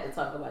gonna have to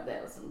talk about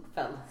that with some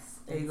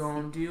fellas. They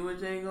gonna do what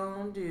they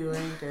gonna do,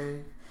 ain't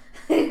they?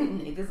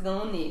 Niggas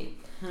gonna nick.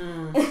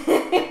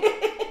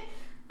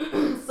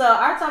 So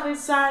our topic.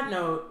 Side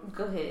note.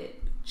 Go ahead.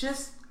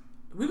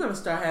 We're gonna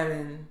start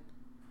having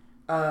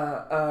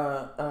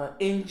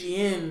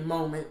NGN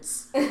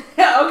moments.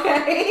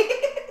 Okay.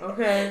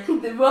 Okay.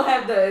 We'll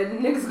have the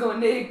niggas gonna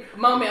nick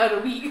moment of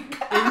the week.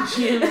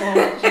 NGN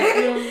moment. You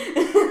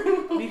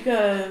feel me?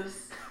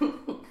 Because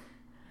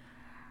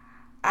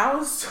I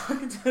was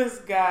talking to this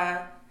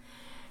guy,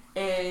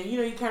 and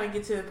you kind of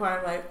get to the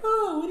part like,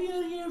 oh, what are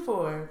you here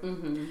for?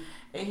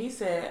 And he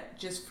said,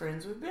 just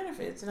friends with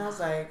benefits. And I was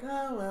like,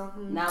 oh, well.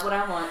 Not what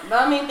I want.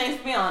 But I mean, thanks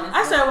for being honest.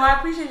 I said, well, I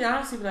appreciate your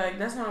honesty, but like,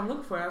 that's what I'm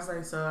looking for. I was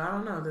like, so I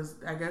don't know.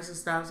 I guess it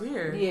stops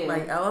here. Yeah.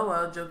 Like,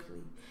 LOL,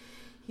 jokingly.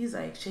 He's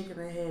like, shaking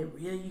my head.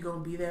 Really, you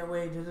gonna be that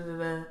way? Da, da, da,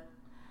 da.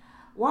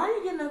 Why are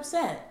you getting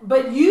upset?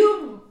 But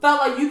you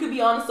felt like you could be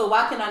honest, so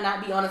why can I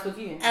not be honest with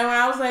you? And when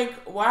I was like,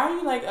 why are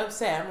you like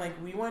upset? I'm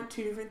like, we want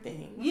two different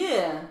things.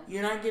 Yeah.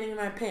 You're not getting in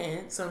my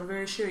pants, so I'm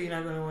very sure you're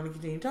not going to want to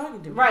continue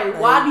talking to me. Right.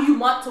 Like, why do you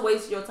want to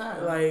waste your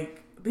time?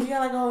 Like, but you got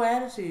like a whole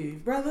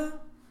attitude, brother.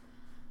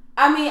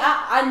 I mean,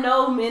 I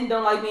know men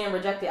don't like being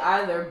rejected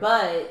either,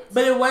 but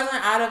it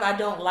wasn't out of I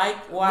don't like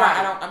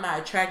why I'm not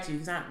attracted to you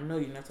because I don't know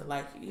you enough to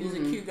like you. He's a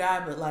cute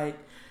guy, but like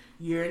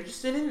you're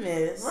interested in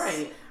this,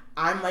 right?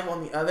 I'm like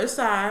on the other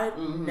side,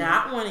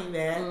 not wanting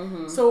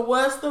that. So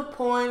what's the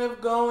point of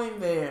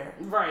going there?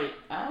 Right,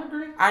 I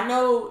agree. I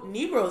know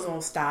Negroes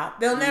won't stop.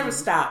 They'll never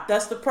stop.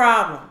 That's the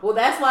problem. Well,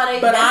 that's why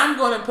they. But I'm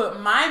going to put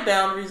my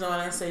boundaries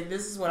on and say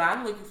this is what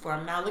I'm looking for.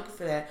 I'm not looking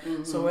for that.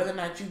 So whether or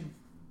not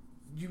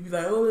you be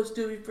like, oh, let's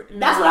still be friends.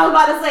 That's what I was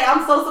about to say.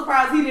 I'm so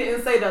surprised he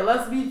didn't say that.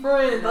 Let's be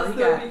friends. No, let's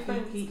still be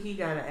friends. He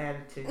got an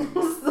attitude.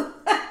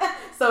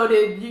 So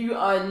did you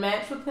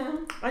unmatch with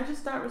him? I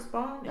just stopped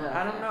responding. Okay.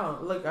 I don't know.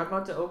 Look, I'm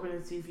about to open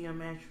and see if he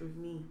unmatched with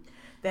me.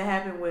 That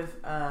happened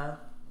with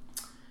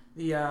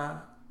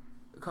the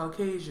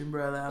Caucasian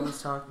brother I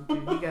was talking to.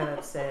 He got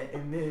upset,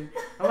 and then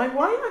I'm like,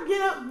 why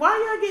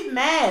y'all get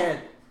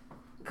mad?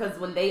 Because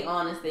when they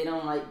honest, they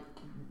don't like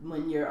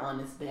when you're on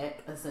his back,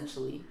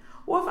 essentially.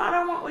 Well, if I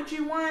don't want what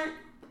you want,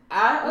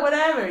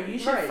 whatever. You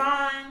should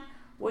find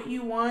what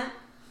you want.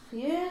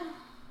 Yeah,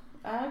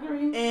 I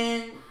agree.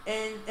 And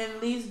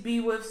at least be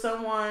with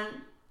someone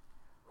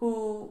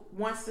who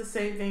wants the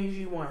same things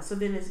you want. So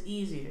then it's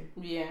easier.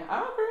 Yeah, I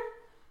agree.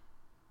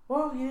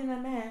 Well, you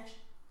didn't match.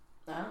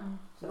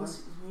 So,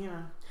 you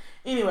know.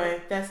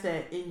 Anyway, that's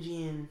that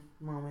NGN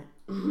moment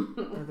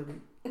of the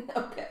week.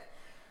 Okay.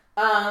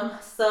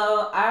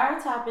 So our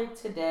topic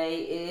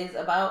today is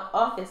about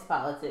office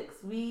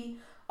politics. Me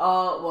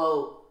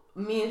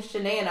and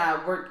Shanae and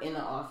I work in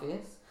the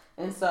office.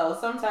 And so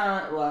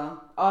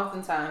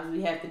oftentimes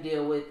we have to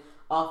deal with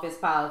office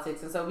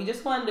politics. And so we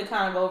just wanted to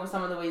kind of go over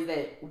some of the ways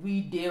that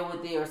we deal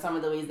with it, or some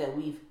of the ways that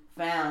we've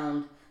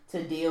found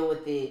to deal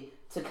with it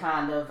to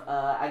kind of,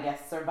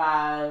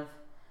 survive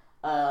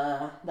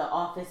the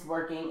office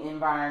working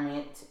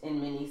environment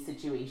in many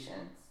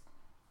situations.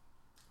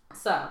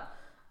 So,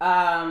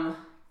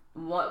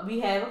 we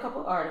have a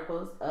couple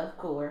articles, of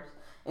course.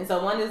 And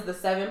so one is the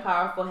 7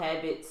 powerful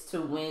habits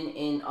to win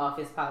in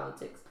office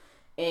politics.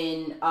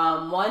 And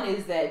one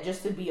is that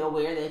just to be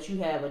aware that you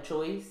have a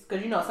choice.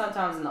 Because,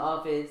 sometimes in the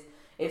office,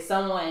 if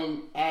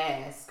someone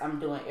asks, I'm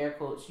doing air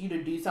quotes, you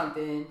to do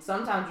something,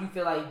 sometimes you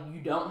feel like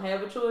you don't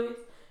have a choice.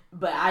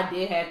 But I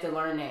did have to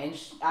learn that. And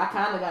I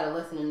kind of got a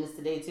lesson in this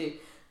today, too.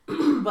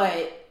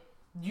 But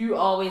you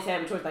always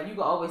have a choice. Like, you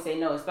can always say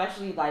no.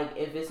 Especially, like,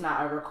 if it's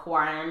not a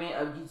requirement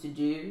of you to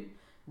do,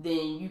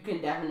 then you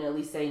can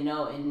definitely say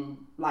no.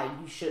 And, like,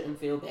 you shouldn't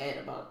feel bad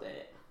about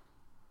that.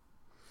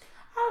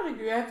 I would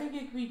agree. I think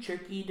it could be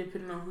tricky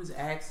depending on who's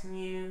asking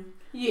you.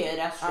 Yeah,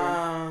 that's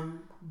true.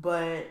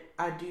 But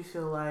I do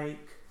feel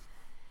like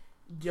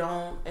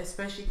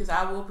especially because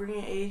I will bring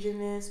an age in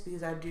this,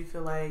 because I do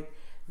feel like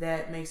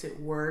that makes it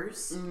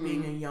worse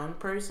being a young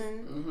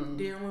person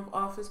dealing with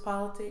office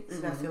politics.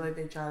 And I feel like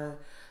they try to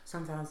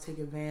sometimes take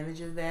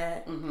advantage of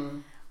that.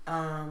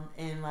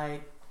 And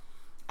like,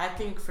 I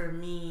think for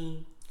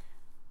me,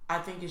 I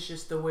think it's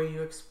just the way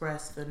you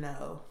express the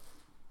no.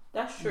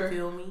 That's true. You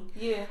feel me?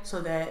 Yeah.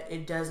 So that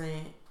it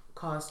doesn't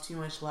cause too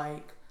much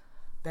like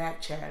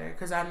back chatter.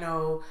 Because I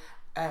know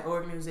at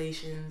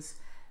organizations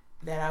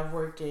that I've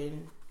worked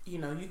in,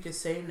 you could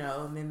say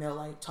no, and then they'll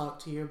like talk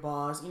to your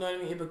boss. You know what I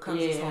mean? It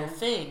becomes its own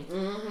thing,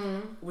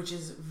 which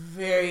is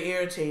very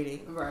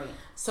irritating. Right.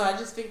 So I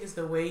just think it's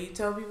the way you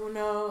tell people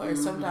no, or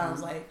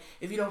sometimes like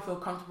if you don't feel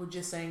comfortable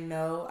just saying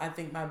no, I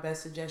think my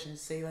best suggestion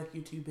is say like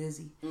you're too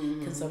busy.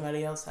 Can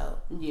somebody else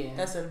help? Yeah.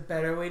 That's a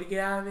better way to get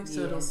out of it.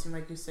 So it don't seem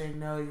like you're saying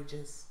no. You're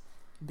just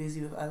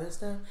busy with other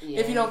stuff. Yeah.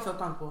 If you don't feel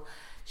comfortable,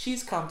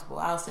 she's comfortable.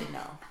 I'll say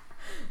no.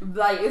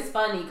 Like, it's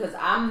funny because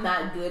I'm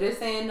not good at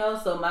saying no.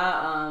 So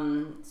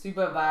my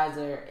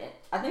supervisor,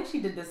 I think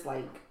she did this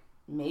like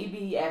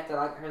maybe after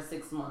like her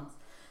 6 months.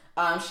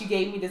 She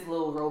gave me this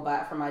little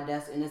robot for my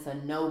desk, and it's a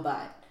no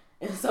bot.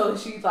 And so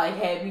she like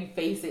had me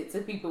face it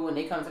to people when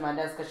they come to my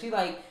desk, because she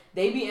like,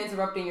 they be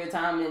interrupting your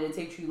time and it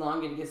takes you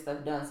longer to get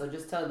stuff done. So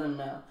just tell them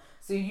no.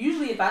 So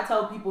usually if I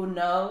tell people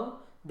no,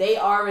 they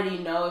already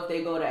know if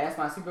they go to ask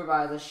my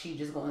supervisor, she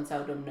just gonna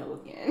tell them no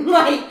again.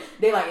 Like,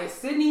 they like, if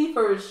Sydney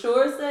for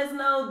sure says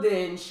no,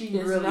 then she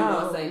really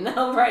gonna say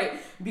no, right?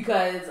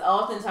 Because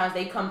oftentimes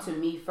they come to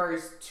me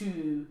first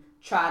to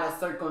try to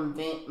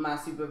circumvent my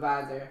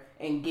supervisor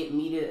and get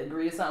me to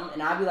agree to something.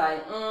 And I'll be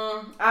like,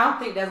 I don't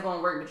think that's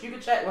gonna work, but you can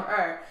check with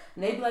her.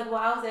 And they be like, well,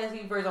 I was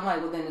asking you first. I'm like,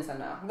 well, then it's a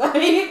no. Like,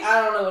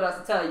 I don't know what else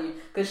to tell you,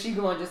 because she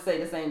gonna just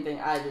say the same thing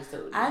I just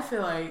told you. I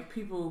feel like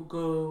people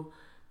go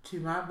to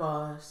my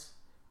boss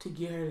to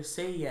get her to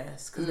say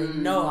yes, because they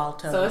know I'll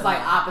tell her. So it's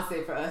like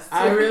opposite for us too.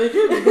 I really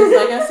do, because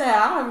like I said,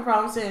 I don't have a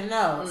problem saying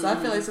no. So I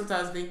feel like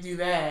sometimes they do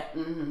that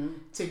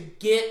to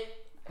get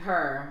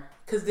her,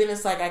 because then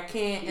it's like I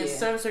can't, in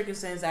certain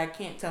circumstances, I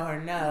can't tell her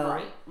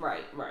no.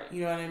 Right.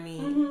 You know what I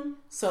mean?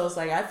 So it's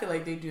like I feel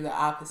like they do the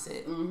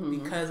opposite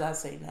because I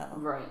say no.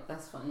 Right,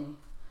 that's funny.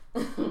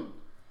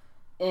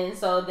 And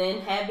so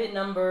then habit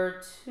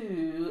number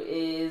 2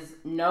 is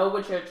know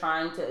what you're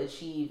trying to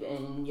achieve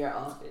in your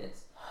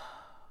office.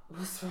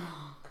 What's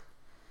wrong?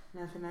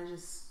 Nothing. I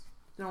just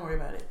don't worry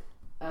about it.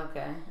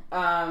 Okay.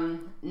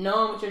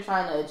 Knowing what you're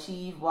trying to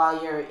achieve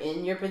while you're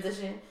in your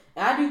position.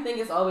 And I do think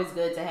it's always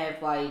good to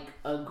have like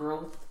a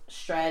growth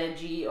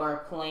strategy or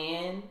a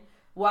plan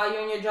while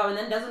you're in your job. And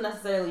that doesn't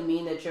necessarily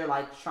mean that you're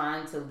like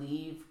trying to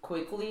leave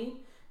quickly,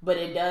 but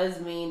it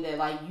does mean that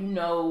like you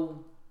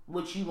know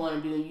what you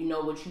want to do and you know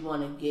what you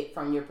want to get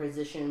from your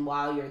position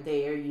while you're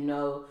there. You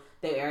know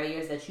the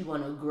areas that you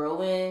want to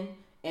grow in.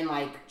 And,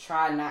 like,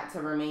 try not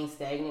to remain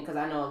stagnant. Because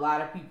I know a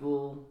lot of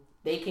people,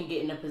 they can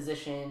get in a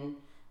position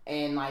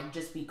and, like,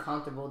 just be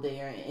comfortable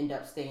there and end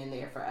up staying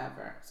there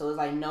forever. So, it's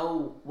like,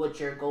 know what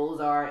your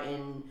goals are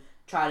and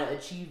try to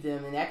achieve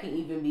them. And that can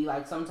even be,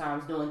 like,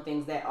 sometimes doing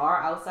things that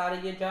are outside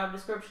of your job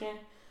description.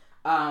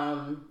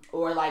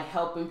 Or, like,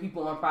 helping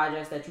people on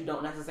projects that you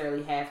don't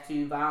necessarily have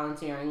to.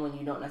 Volunteering when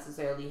you don't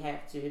necessarily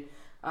have to.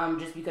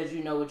 Just because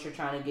you know what you're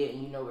trying to get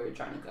and you know where you're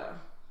trying to go.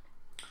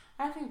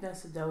 I think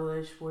that's a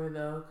double-edged sword,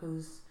 though,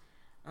 because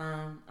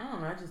I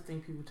don't know. I just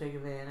think people take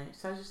advantage.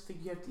 So I just think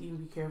you have to even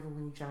be careful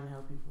when you're trying to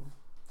help people.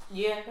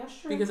 Yeah, that's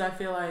true. Because I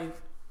feel like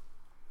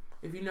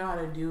if you know how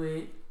to do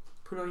it,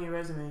 put it on your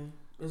resume.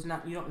 It's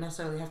not, you don't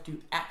necessarily have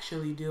to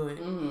actually do it.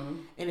 Mm-hmm.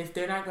 And if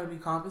they're not going to be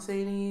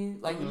compensating you,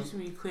 like you just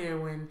be clear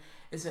when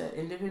it's an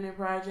independent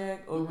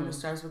project or when it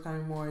starts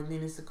becoming more,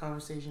 then it's the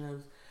conversation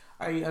of,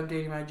 are you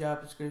updating my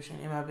job description?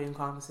 Am I being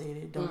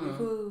compensated? Don't be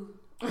fooled.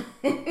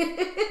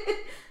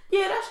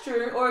 Yeah, that's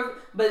true.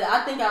 But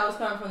I think I was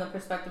coming from the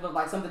perspective of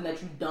like something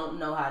that you don't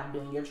know how to do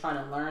and you're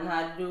trying to learn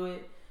how to do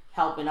it,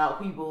 helping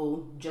out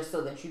people just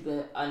so that you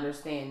can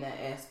understand that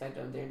aspect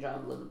of their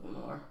job a little bit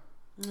more.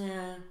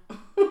 Yeah.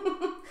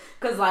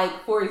 Because,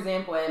 like, for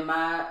example, at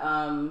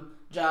my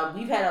job,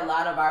 we've had a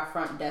lot of our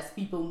front desk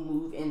people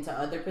move into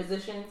other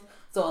positions.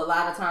 So a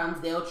lot of times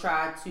they'll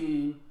try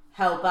to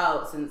help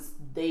out since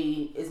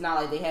it's not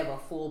like they have a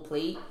full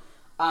plate.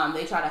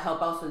 They try to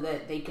help out so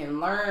that they can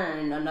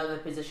learn another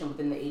position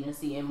within the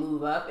agency and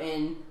move up.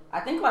 And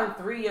I think like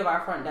 3 of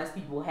our front desk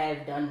people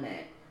have done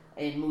that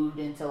and moved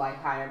into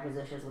like higher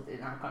positions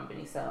within our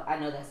company. So I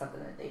know that's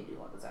something that they do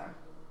all the time.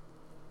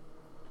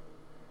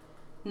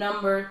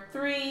 Number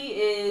 3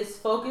 is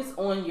focus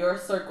on your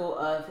circle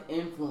of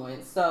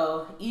influence.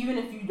 So even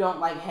if you don't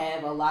like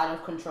have a lot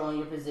of control in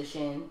your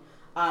position,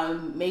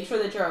 make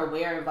sure that you're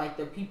aware of like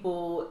the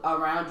people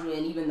around you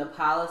and even the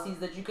policies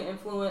that you can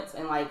influence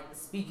and like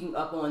speaking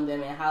up on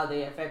them and how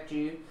they affect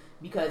you.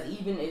 Because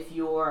even if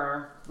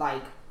you're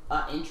like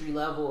entry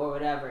level or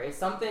whatever, if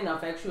something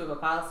affects you, if a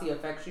policy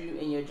affects you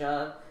in your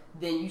job,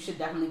 then you should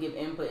definitely give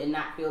input and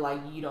not feel like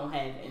you don't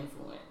have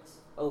influence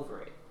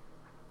over it.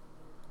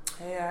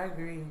 Hey, I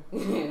agree.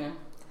 Yeah.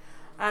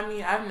 I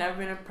mean, I've never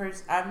been a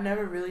person. I've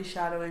never really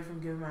shied away from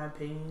giving my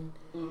opinion.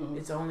 Mm-hmm.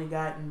 It's only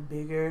gotten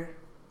bigger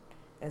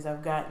as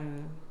I've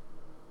gotten,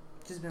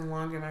 just been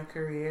longer in my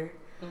career.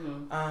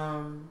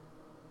 Mm-hmm.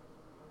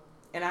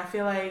 And I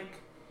feel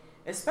like,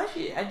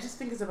 especially, I just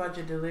think it's about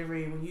your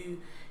delivery. When you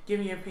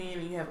give your opinion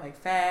and you have like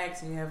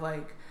facts and you have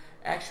like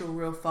actual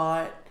real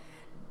thought,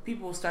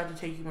 people will start to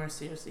take you more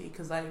seriously.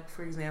 Because like,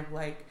 for example,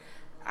 like,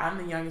 I'm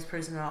the youngest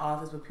person in our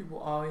office, but people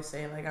always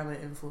say like I'm an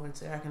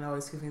influencer. I can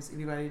always convince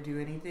anybody to do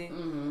anything.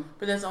 Mm-hmm.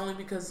 But that's only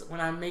because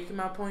when I'm making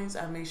my points,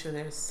 I make sure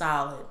they're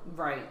solid.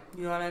 Right.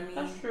 You know what I mean?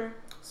 That's true.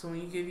 So when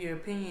you give your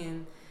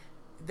opinion,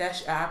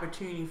 that's an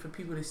opportunity for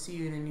people to see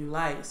you in a new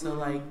light. So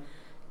like,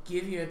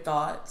 give your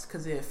thoughts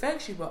because it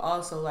affects you, but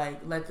also like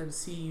let them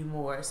see you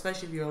more,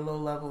 especially if you're a low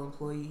level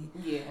employee.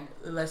 Yeah,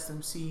 it lets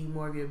them see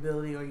more of your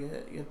ability or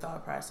your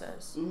thought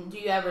process. Do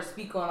you ever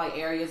speak on like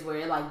areas where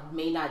it like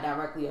may not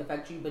directly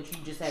affect you, but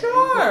you just have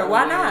sure?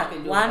 Why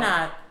not? Why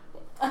not?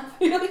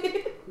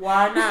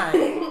 Why not?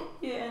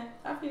 Yeah,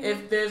 I feel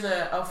if there's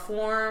a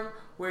forum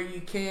where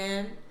you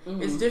can,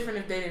 it's different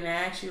if they didn't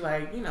ask you,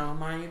 like, you know,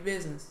 mind your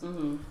business.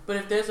 But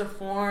if there's a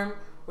forum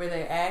where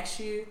they ask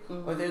you,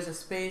 or there's a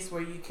space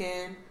where you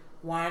can,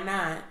 why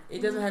not?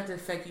 It doesn't have to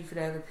affect you for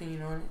to have an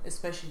opinion on it,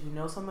 especially if you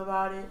know something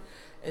about it.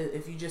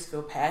 If you just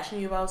feel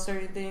passionate about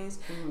certain things,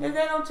 if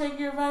they don't take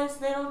your advice,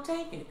 they don't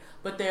take it.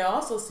 But they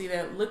also see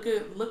that look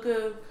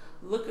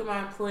at my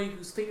employee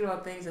who's thinking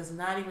about things that's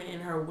not even in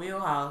her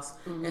wheelhouse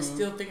and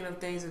still thinking of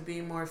things of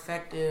being more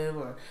effective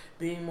or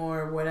being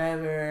more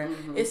whatever.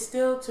 It's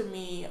still, to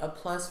me, a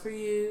plus for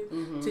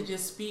you to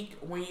just speak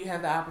when you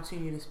have the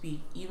opportunity to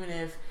speak, even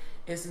if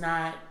it's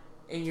not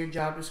in your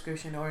job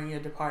description or in your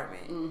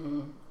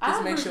department.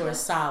 Just make sure it's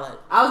solid.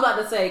 I was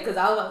about to say, because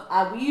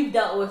we've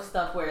dealt with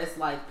stuff where it's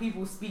like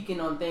people speaking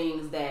on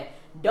things that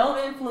don't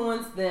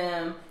influence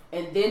them,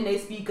 and then they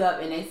speak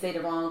up and they say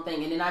the wrong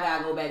thing, and then I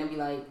gotta go back and be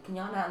like, can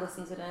y'all not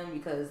listen to them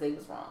because they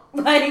was wrong?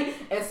 Like,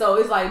 and so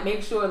it's like,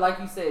 make sure, like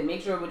you said,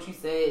 make sure what you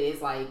said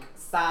is like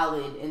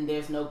solid and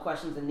there's no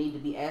questions that need to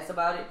be asked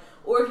about it.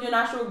 Or if you're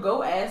not sure,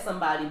 go ask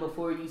somebody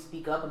before you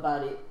speak up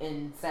about it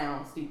and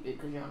sound stupid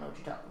because you don't know what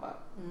you're talking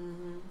about.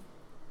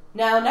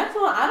 Now, next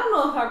one, I don't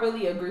know if I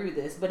really agree with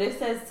this, but it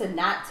says to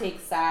not take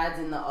sides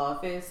in the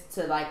office,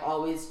 to like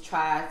always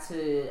try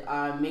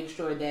to make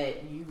sure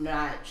that you're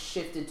not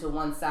shifted to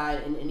one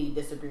side in any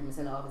disagreements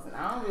in the office. And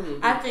I don't really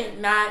agree. I think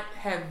not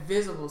have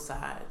visible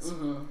sides.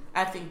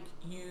 I think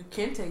you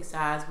can take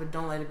sides, but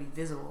don't let it be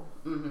visible.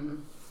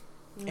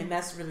 And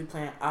that's really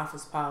playing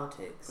office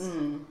politics.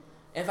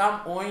 If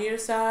I'm on your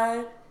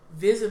side,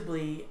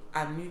 visibly,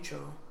 I'm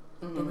neutral.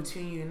 But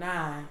between you and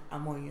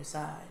I'm on your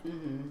side.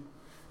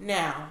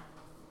 Now,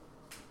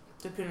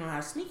 depending on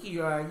how sneaky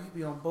you are, you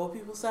be on both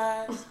people's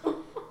sides.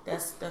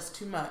 That's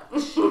too much.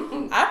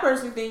 I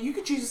personally think you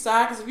can choose a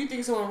side, because if you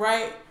think someone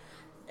right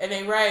and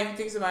they right, you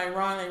think somebody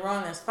wrong and they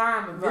wrong, that's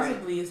fine. But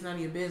visibly, it's none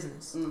of your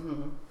business.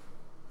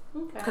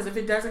 Because if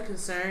it doesn't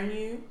concern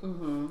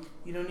you,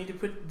 you don't need to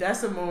put.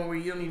 That's a moment where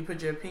you don't need to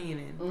put your opinion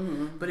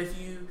in. But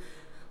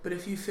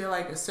if you feel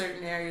like a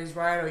certain area is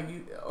right,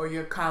 or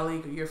your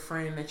colleague or your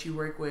friend that you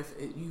work with,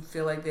 you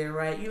feel like they're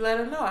right, you let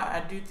them know.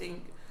 I do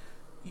think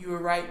you were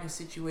right in a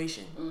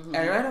situation. And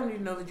I don't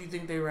even know that you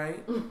think they're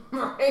right.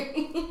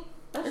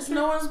 It's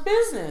no one's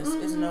business.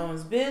 It's no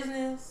one's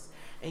business.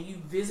 And you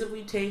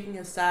visibly taking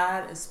a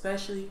side,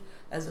 especially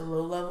as a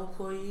low-level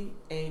employee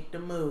ain't the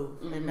move.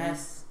 Mm-hmm. And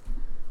that's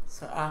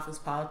an office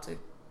politic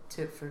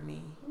tip for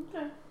me.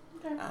 Okay.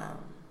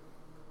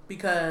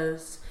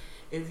 Because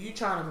if you're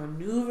trying to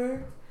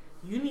maneuver,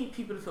 you need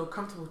people to feel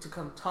comfortable to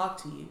come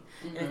talk to you.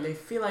 Mm-hmm. And if they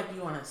feel like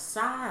you on a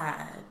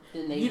side,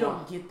 then you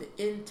don't get the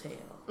intel.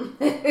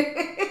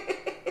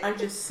 I'm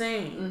just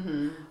saying.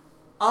 Mm-hmm.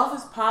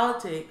 Office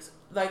politics,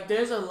 like,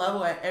 there's a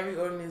level at every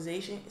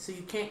organization, so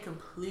you can't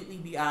completely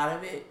be out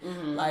of it.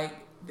 Mm-hmm. Like,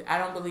 I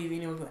don't believe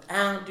anyone goes,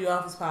 I don't do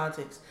office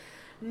politics.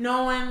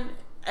 No one,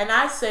 and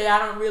I say I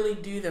don't really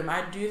do them.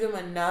 I do them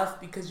enough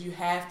because you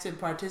have to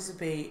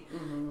participate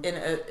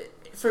in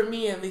for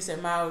me, at least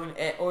at my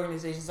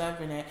organizations I've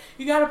been at,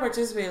 you got to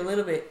participate a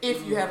little bit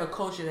if you have a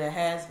culture that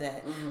has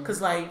that.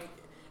 Because, like,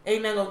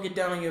 ain't nothing going to get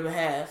done on your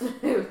behalf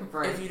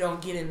right. if you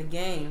don't get in the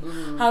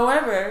game.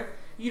 However,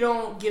 you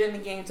don't get in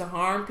the game to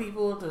harm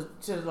people,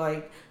 to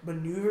like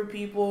maneuver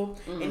people.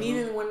 And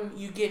even when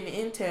you get an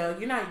intel,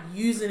 you're not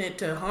using it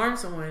to harm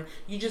someone.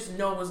 You just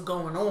know what's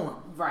going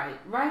on. Right.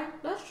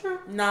 That's true.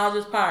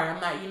 Knowledge is power.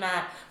 You're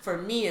not, for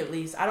me at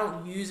least, I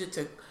don't use it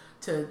to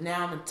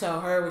now I'm going to tell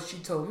her what she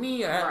told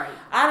me. Right.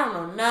 I don't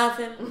know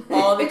nothing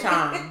all the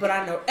time, but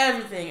I know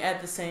everything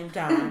at the same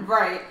time.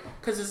 Right.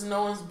 Because it's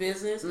no one's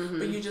business,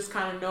 but you just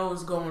kind of know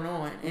what's going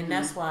on. And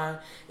that's why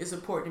it's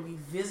important to be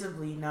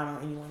visibly not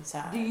on anyone's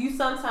side. Do you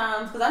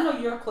sometimes, because I know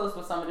you're close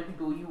with some of the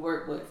people you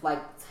work with,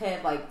 like,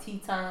 have, like, tea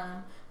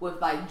time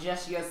with, like,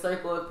 just your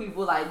circle of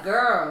people, like,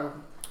 girl.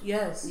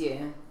 Yes.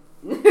 Yeah.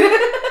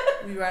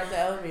 We ride the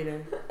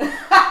elevator.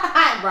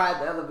 I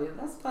ride the elevator.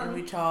 That's funny. And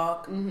we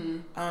talk.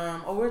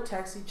 Or we'll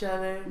text each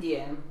other.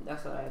 Yeah,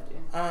 that's what I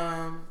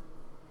do.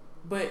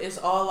 But it's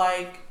all,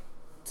 like,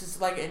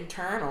 just, like,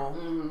 internal.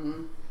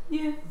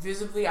 Yeah.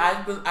 Visibly,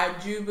 I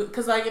do,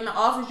 because, like, in the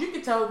office, you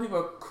can tell what people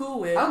are cool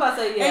with. I was about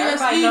to say, yeah, and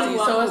it's everybody knows easy,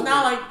 who I'm so cool it's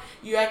not with. like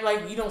you act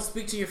like you don't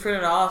speak to your friend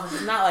in the office.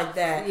 It's not like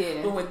that.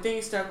 Yeah. But when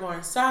things start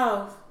going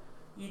south,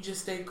 you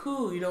just stay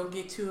cool. You don't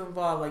get too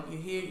involved. Like,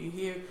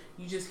 you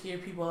just hear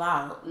people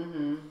out.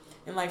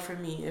 And, like, for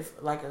me, if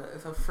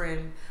a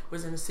friend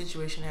was in a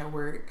situation at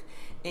work,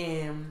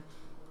 and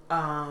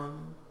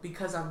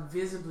because I'm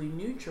visibly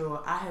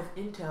neutral, I have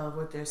intel of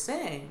what they're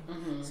saying.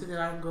 So then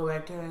I can go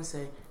back to her and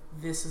say,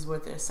 this is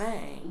what they're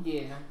saying.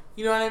 Yeah.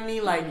 You know what I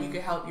mean? Like, you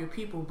can help your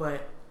people,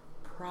 but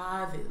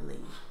privately.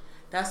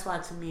 That's why,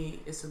 to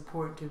me, it's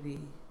important to be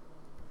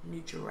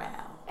neutral.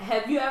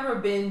 Have you ever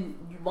been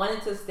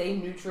wanting to stay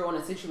neutral in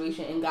a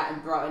situation and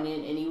gotten brought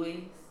in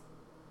anyways?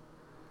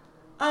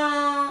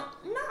 Not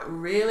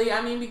really.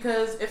 I mean,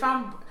 because if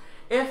I'm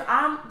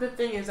the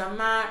thing is, I'm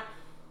not.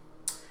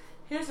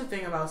 Here's the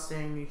thing about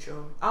staying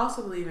neutral. I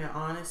also believe in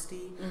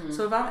honesty.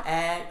 So if I'm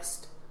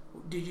asked,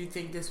 did you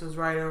think this was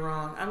right or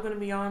wrong? I'm going to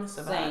be honest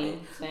about it.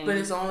 Same. But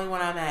it's only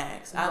when I'm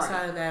asked.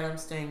 Outside of that, I'm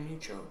staying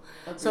neutral.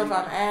 So if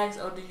I'm asked,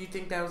 oh, did you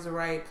think that was the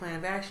right plan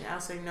of action?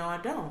 I'll say, no, I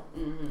don't.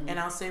 And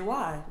I'll say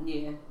why.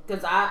 Yeah.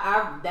 Because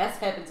I that's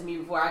happened to me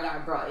before I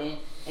got brought in.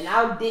 And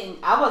I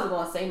wasn't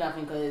going to say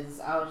nothing because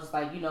I was just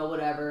like,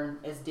 whatever.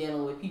 It's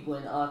dealing with people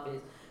in the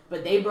office.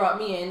 But they brought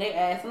me in, they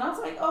asked, and I was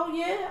like, oh,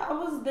 yeah, I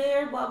was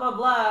there, blah, blah,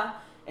 blah.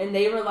 And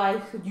they were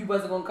like, you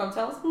wasn't going to come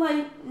tell us? I'm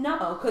like,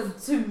 no.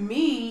 Because to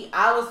me,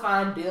 I was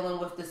fine dealing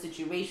with the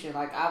situation.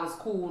 Like, I was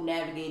cool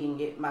navigating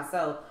it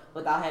myself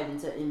without having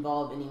to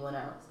involve anyone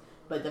else.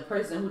 But the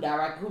person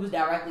who was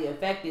directly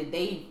affected,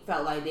 they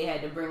felt like they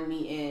had to bring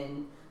me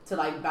in to,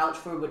 like, vouch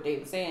for what they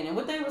were saying. And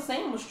what they were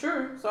saying was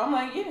true. So I'm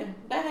like, yeah,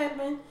 that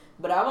happened.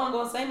 But I wasn't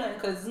going to say nothing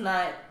because it's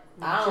not,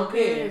 I don't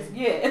care.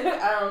 Yeah,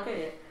 I don't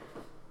care.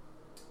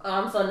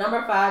 So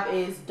number 5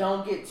 is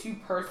don't get too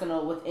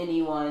personal with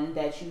anyone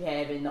that you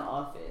have in the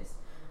office.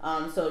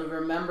 So to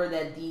remember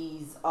that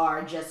these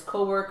are just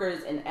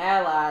coworkers and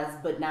allies,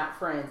 but not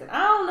friends. And I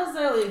don't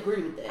necessarily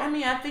agree with that. I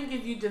mean, I think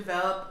if you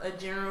develop a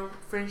general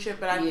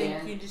friendship, but I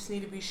think you just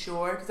need to be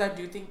sure, because I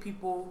do think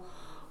people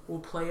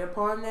will play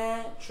upon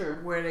that. Sure.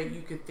 Where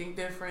you could think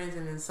they're friends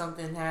and then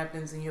something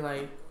happens and you're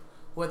like,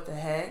 what the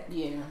heck?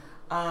 Yeah.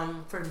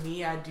 For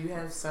me, I do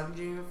have some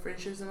genuine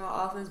friendships in my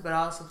office, but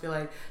I also feel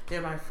like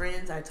they're my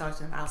friends. I talk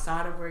to them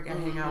outside of work. I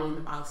hang out with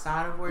them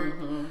outside of work.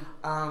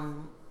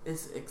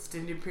 It's an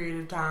extended period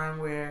of time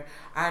where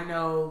I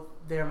know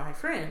they're my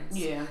friends.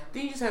 Yeah.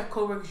 Then you just have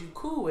coworkers you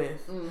cool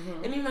with.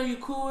 And even though you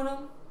cool with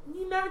them,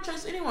 you never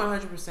trust anyone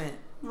 100%.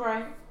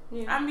 Right.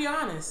 Yeah. I'm be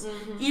honest.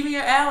 Even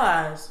your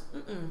allies.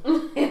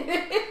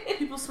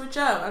 People switch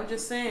up. I'm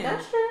just saying.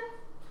 That's true.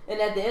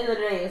 And at the end of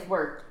the day, it's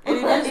work. And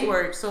it is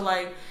work. So,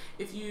 like,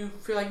 if you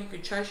feel like you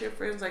can trust your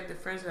friends, like the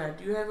friends that I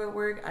do have at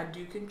work, I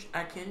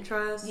can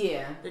trust.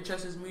 Yeah. The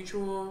trust is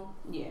mutual.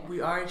 Yeah.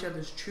 We are each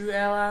other's true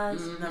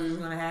allies. Nothing's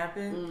going to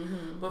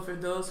happen. But for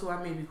those who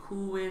I may be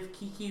cool with,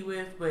 kiki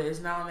with, but it's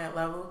not on that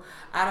level,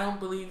 I don't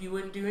believe you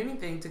wouldn't do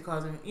anything to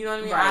cause them. You know what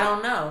I mean? Right. I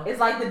don't know.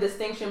 It's like the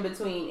distinction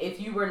between if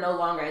you were no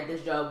longer at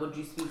this job, would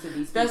you speak to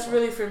these people? That's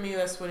really, for me,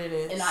 that's what it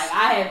is. And, like,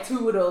 I have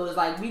 2 of those.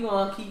 Like, we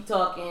going to keep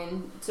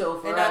talking till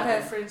forever. And I've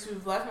had friends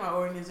who've left my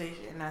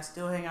organization, and I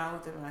still hang out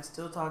with them, and I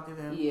still talk to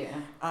them. Yeah.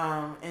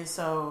 And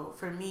so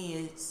for me,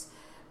 it's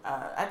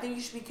I think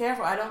you should be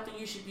careful. I don't think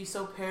you should be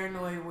so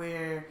paranoid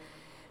where,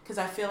 because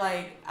I feel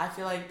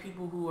like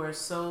people who are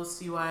so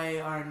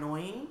CYA are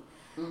annoying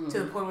to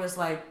the point where it's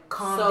like,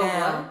 calm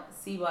down.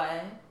 What?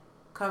 CYA?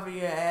 Cover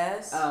your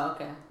ass. Oh,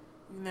 okay.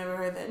 You never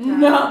heard that term?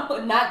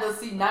 No, not the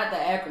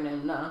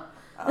acronym. No.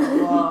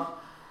 Well,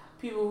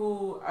 people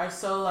who are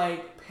so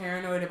like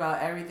paranoid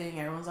about everything,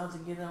 everyone's out to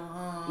get them.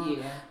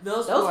 Yeah.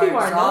 Those people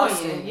are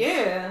annoying.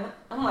 Yeah.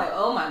 I'm like,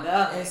 oh my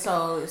god. And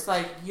so it's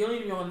like you don't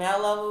even be on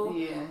that level.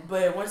 Yeah.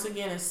 But once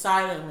again, it's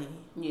silently.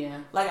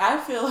 Yeah. Like I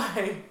feel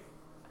like,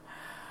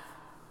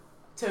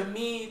 to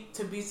me,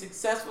 to be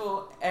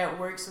successful at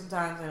work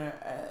sometimes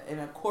in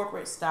a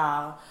corporate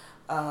style,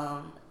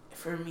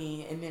 for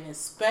me, and then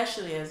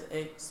especially as an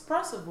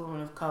expressive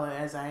woman of color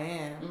as I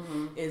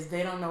am, is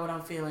they don't know what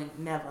I'm feeling.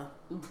 Never.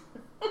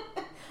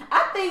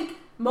 I think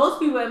most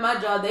people at my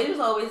job, they just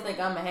always think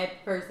I'm a happy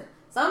person.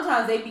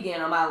 Sometimes they be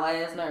getting on my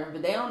last nerve,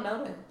 but they don't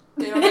know that.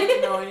 They don't need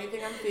to know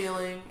anything I'm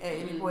feeling at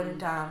any point in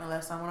time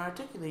unless someone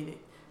articulates it.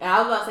 And I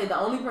was about to say, the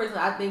only person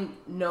I think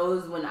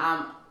knows when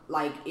I'm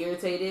like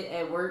irritated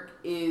at work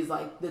is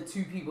like the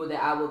two people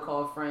that I would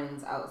call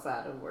friends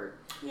outside of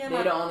work. Yeah,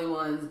 they're the only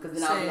ones, because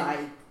then I'll be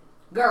like,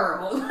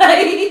 girl,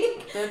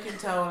 like they can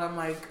tell when I'm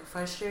like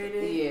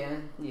frustrated.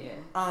 Yeah.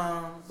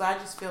 But I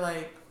just feel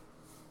like,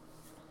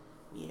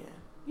 yeah,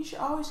 you should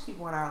always keep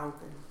one eye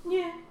open.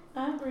 Yeah,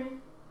 I agree.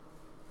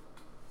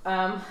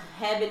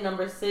 Habit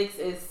number 6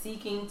 is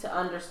seeking to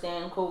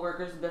understand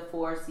coworkers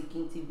before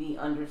seeking to be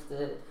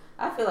understood.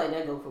 I feel like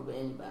that goes for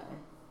anybody,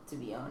 to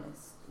be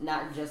honest,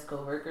 not just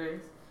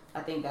coworkers.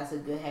 I think that's a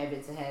good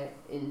habit to have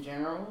in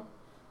general.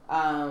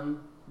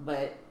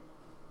 But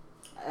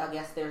I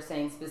guess they're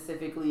saying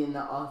specifically in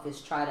the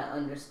office, try to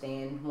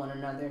understand one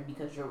another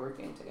because you're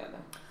working together.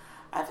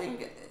 I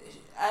think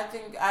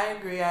I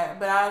agree,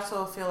 but I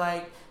also feel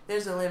like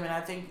there's a limit.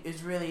 I think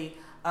it's really,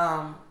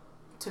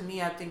 to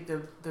me, I think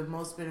the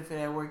most benefit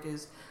at work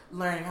is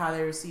learning how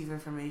they receive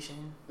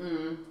information.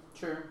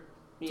 True.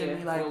 To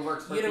me, like, you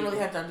don't really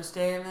have to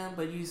understand them,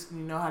 but you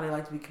know how they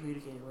like to be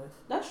communicated with.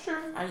 That's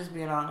true. I'm just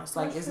being honest.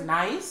 Like, it's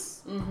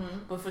nice,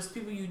 but for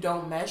people you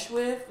don't mesh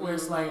with, where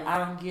it's like, I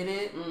don't get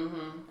it,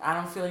 I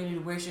don't feel you need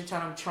to waste your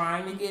time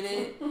trying to get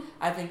it.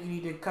 I think you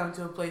need to come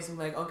to a place and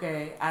be like,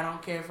 okay, I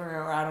don't care for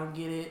her or I don't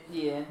get it.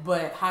 Yeah.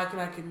 But how can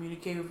I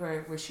communicate with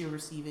her where she'll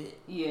receive it?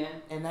 Yeah.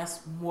 And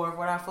that's more of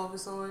what I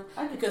focus on.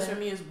 Because for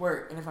me, it's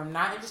work. And if I'm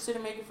not interested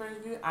in making friends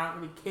with you, I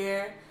don't really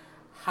care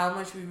how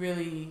much we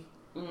really...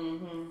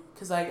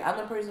 Cause like I'm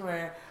the person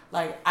where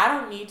like I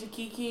don't need to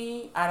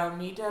kiki, I don't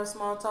need to have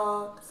small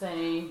talk.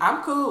 Same.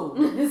 I'm cool.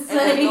 Same. And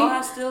there's no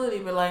hostility,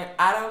 but like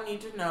I don't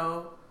need to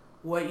know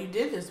what you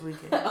did this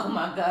weekend. Oh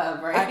my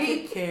god, right? I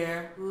could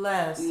care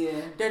less.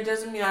 Yeah. That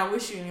doesn't mean I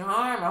wish you any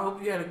harm. I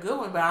hope you had a good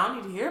one, but I don't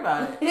need to hear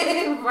about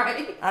it.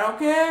 Right. I don't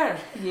care.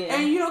 Yeah.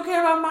 And you don't care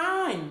about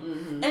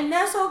mine. And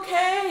that's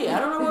okay. I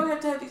don't know why we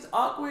have to have these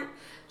awkward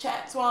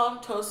chats while I'm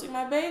toasting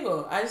my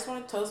bagel. I just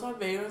want to toast my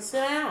bagel and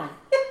sit down.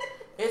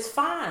 It's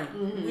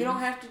fine. We don't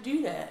have to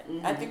do that.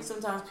 I think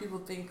sometimes people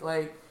think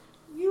like,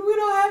 we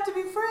don't have to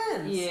be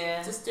friends.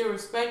 Yeah. To still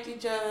respect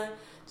each other,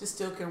 to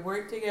still can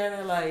work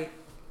together. Like,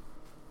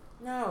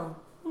 no.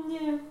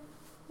 Yeah,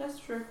 that's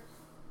true.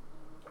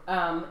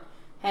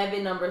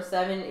 Habit number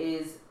 7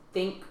 is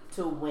think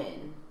to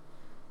win.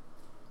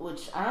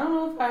 Which I don't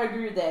know if I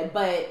agree with that,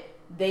 but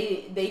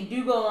they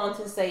do go on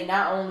to say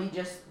not only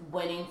just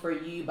winning for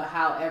you, but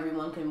how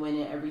everyone can win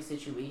in every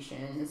situation.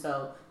 And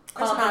so it's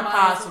not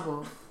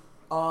possible.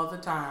 All the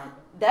time.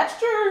 That's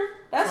true.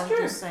 That's true.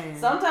 Just saying.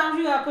 Sometimes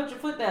you gotta put your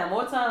foot down.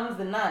 More times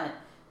than not,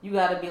 you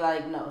gotta be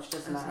like, no, it's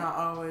just not. It's not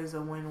always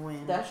a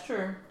win-win. That's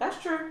true. That's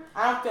true.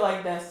 I don't feel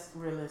like that's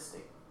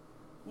realistic.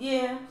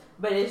 Yeah,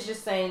 but it's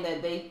just saying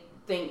that they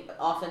think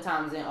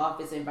oftentimes in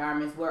office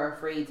environments we're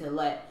afraid to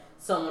let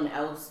someone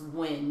else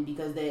win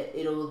because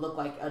it'll look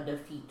like a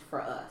defeat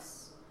for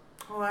us.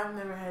 Oh, I've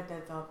never had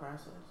that thought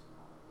process.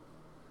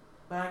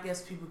 But I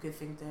guess people could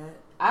think that.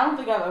 I don't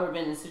think I've ever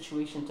been in a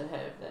situation to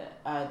have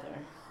that either.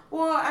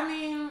 Well, I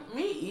mean,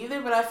 me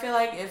either, but I feel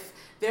like if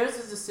there's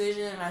a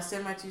decision and I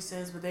said my 2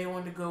 cents, but they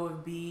wanted to go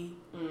with B,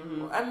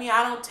 I mean,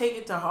 I don't take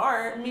it to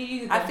heart.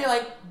 Me either. I feel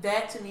like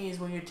that to me is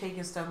when you're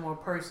taking stuff more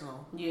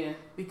personal. Yeah.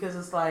 Because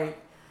it's like,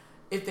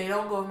 if they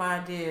don't go with my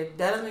idea,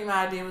 that doesn't mean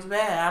my idea was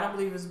bad. I don't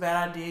believe it's a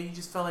bad idea. You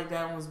just felt like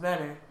that one was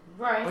better.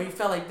 Right. Or you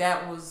felt like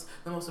that was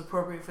the most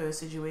appropriate for the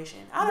situation.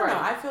 I don't know.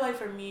 I feel like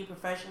for me,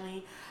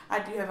 professionally, I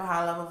do have a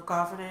high level of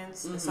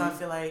confidence. And so I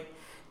feel like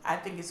I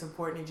think it's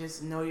important to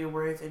just know your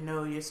worth and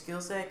know your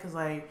skill set. Because,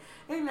 like,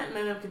 ain't nothing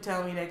none of them can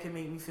tell me that can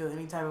make me feel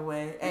any type of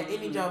way. At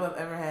any job I've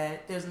ever had,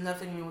 there's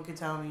nothing anyone can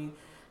tell me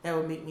that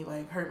would make me,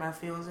 like, hurt my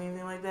feelings or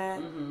anything like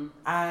that.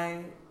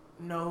 I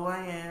know who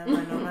I am.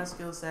 I know my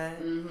skill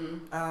set.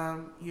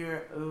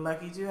 You're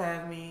lucky to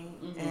have me.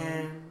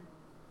 And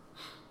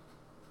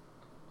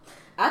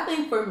I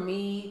think for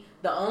me,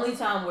 the only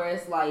time where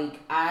it's like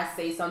I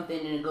say something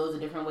and it goes a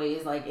different way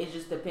is like it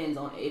just depends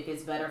on if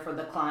it's better for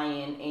the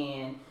client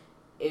and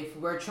if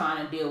we're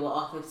trying to deal with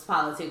office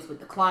politics with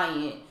the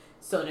client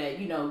so that,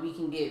 you know, we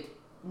can get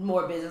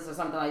more business or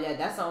something like that.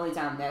 That's the only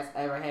time that's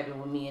ever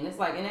happened with me. And it's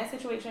like, in that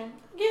situation,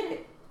 I get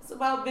it. It's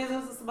about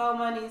business. It's about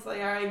money. It's like,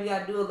 all right, we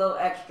got to do a little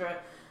extra,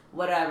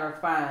 whatever,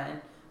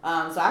 fine.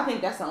 So I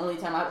think that's the only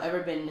time I've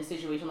ever been in a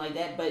situation like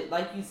that. But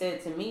like you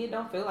said, to me, it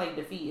don't feel like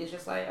defeat. It's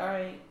just like, all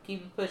right,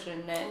 keep it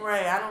pushing that.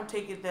 Right. I don't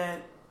take it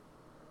that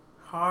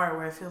hard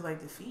where it feels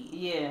like defeat.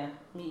 Yeah,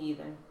 me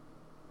either.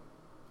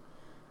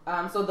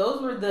 So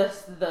those were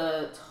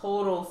the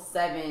total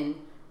 7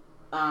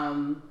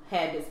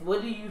 habits.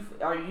 What do you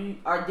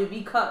did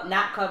we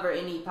not cover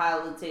any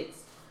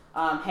politics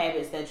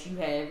habits that you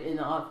have in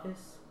the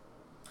office?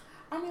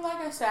 I mean, like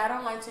I said, I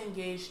don't like to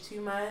engage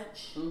too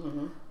much.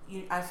 Mm-hmm.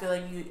 I feel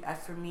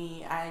like for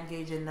me, I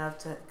engage enough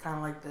to kind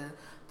of like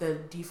the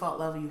default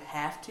level you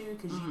have to,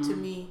 because to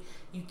me,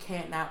 you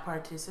can't not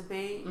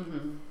participate.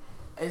 Mm-hmm.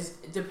 It's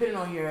depending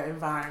on your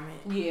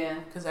environment. Yeah.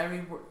 Because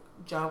every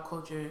job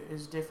culture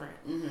is different.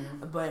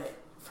 Mm-hmm. But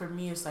for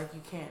me, it's like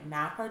you can't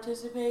not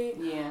participate.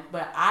 Yeah.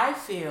 But I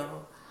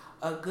feel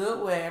a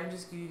good way, I'm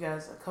just giving you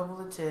guys a couple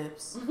of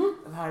tips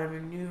of how to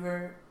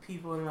maneuver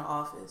people in the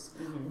office.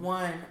 Mm-hmm.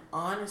 1,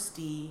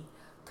 honesty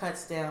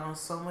cuts down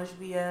so much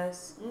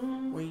BS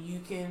when you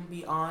can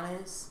be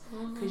honest,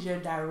 because your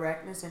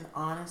directness and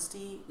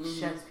honesty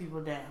shuts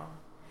people down.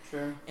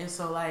 Sure. And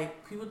so,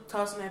 like, people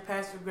tossing that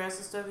passive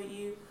aggressive stuff at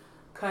you,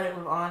 cut it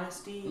with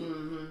honesty,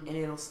 and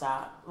it'll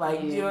stop.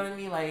 Like, do you know what I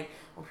mean? Like,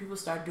 when people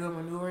start doing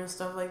maneuvering and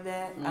stuff like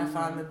that, I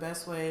find the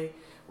best way,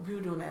 when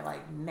people doing that,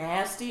 like,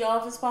 nasty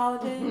office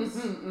politics,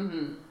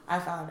 I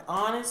found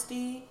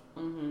honesty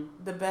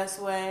the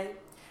best way.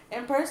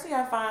 And personally,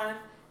 I find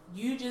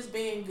you just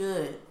being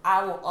good.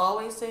 I will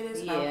always say this,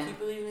 and I'll keep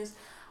believing this.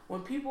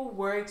 When people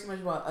worry too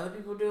much about other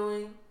people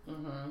doing,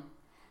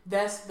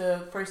 that's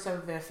the first step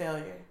of their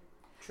failure.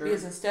 True.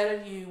 Because instead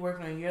of you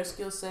working on your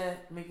skill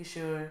set, making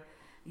sure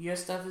your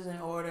stuff is in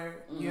order,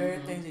 your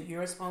things that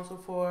you're responsible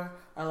for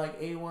are like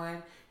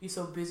A1, you're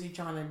so busy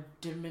trying to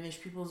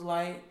diminish people's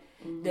light,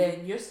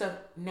 then your stuff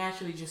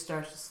naturally just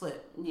starts to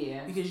slip.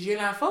 Yeah. Because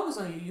you're not focused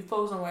on you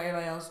focus on what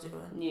everybody else is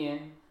doing. Yeah.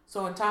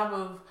 So on top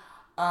of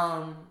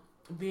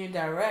being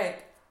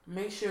direct,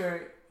 make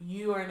sure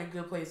you are in a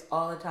good place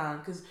all the time,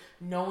 because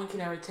no one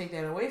can ever take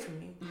that away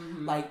from you.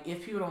 Like,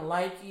 if people don't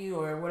like you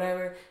or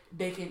whatever,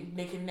 they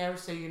can never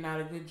say you're not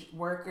a good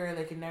worker.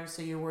 They can never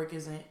say your work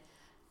isn't,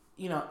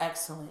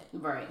 excellent.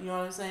 Right. You know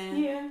what I'm saying?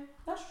 Yeah,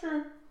 that's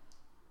true.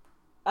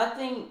 I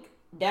think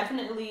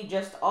definitely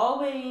just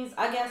always,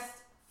 I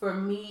guess for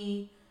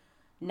me,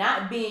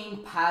 not being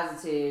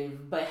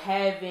positive, but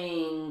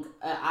having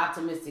an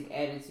optimistic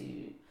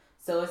attitude.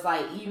 So it's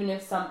like, even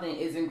if something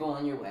isn't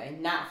going your way,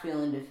 not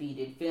feeling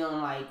defeated,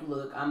 feeling like,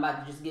 look, I'm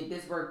about to just get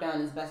this work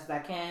done as best as I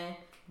can.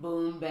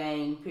 Boom,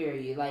 bang,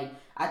 period. Like,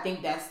 I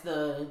think that's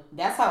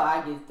how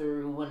I get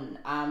through when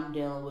I'm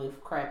dealing with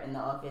crap in the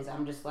office.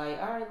 I'm just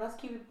like, all right, let's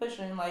keep it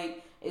pushing.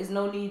 Like, there's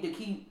no need to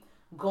keep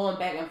going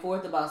back and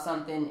forth about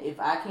something.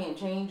 If I can't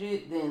change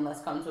it, then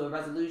let's come to a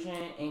resolution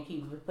and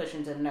keep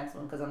pushing to the next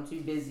one, because I'm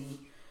too busy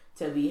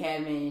to be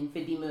having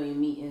 50 million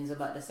meetings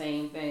about the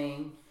same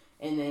thing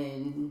and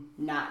then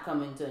not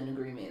coming to an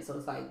agreement. So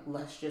it's like,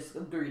 let's just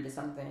agree to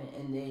something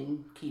and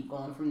then keep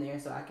going from there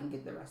so I can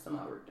get the rest of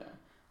my work done.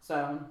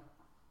 So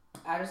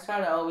I just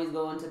try to always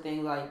go into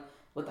things like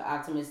with the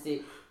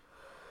optimistic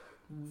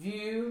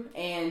view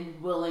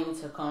and willing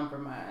to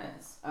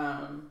compromise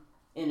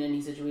in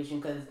any situation,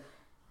 because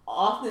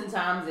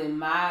oftentimes in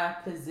my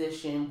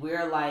position,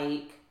 we're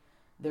like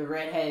the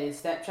redheaded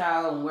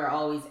stepchild, and we're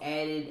always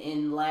added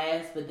in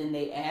last, but then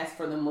they ask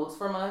for the most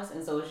from us.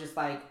 And so it's just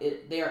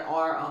like, there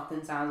are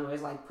often times where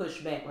it's like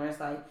pushback, where it's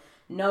like,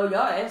 no, y'all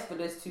asked for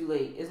this too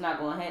late. It's not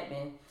going to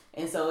happen.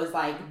 And so it's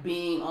like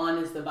being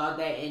honest about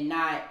that, and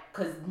not,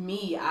 because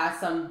me,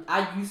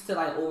 I used to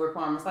like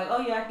overpromise, like,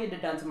 oh yeah, I can get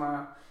it done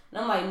tomorrow.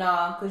 And I'm like,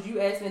 nah, because you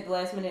asked me at the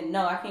last minute,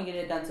 no, I can't get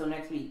it done till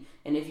next week.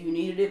 And if you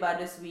needed it by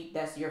this week,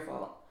 that's your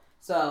fault.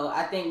 So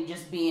I think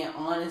just being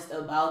honest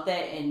about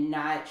that and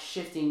not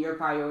shifting your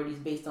priorities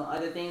based on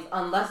other things,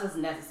 unless it's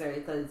necessary,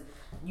 because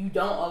you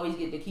don't always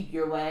get to keep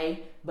your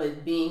way,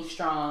 but being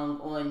strong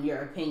on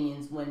your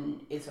opinions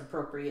when it's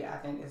appropriate, I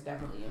think is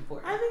definitely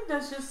important. I think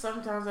that's just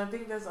sometimes, I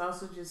think that's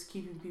also just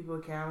keeping people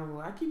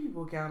accountable. I keep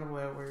people accountable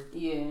at work.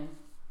 Yeah.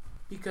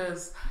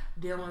 Because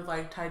dealing with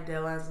like tight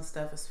deadlines and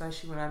stuff,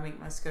 especially when I make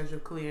my schedule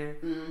clear,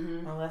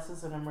 unless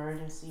it's an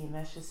emergency, and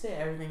that's just it.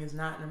 Everything is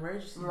not an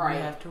emergency. Right.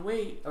 You have to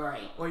wait.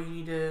 Right. Or you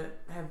need to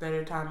have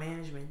better time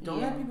management.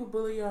 Don't let people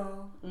bully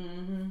y'all.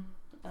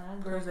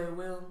 Because they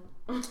will.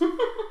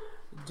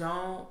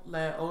 Don't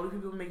let older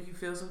people make you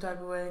feel some type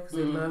of way, because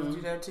they love to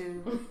do that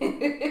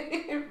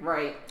too.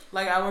 Right.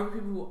 Like, I work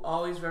with people who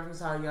always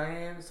reference how young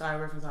I am, so I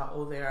reference how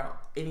old they are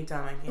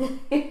anytime I can.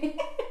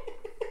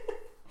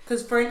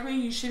 Because frankly,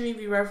 you shouldn't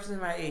even be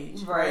referencing my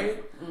age,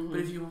 right? But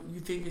if you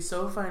think it's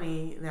so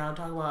funny, then I'll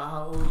talk about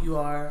how old you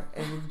are,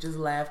 and we can just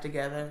laugh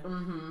together.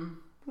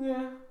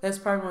 Yeah. That's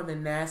probably more the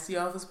nasty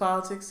office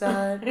politics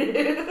side.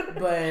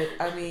 But,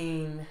 I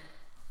mean,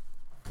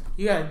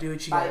 you gotta do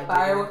what you gotta do.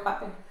 Fire with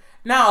fire.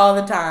 Not all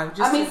the time.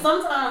 I mean,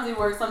 sometimes it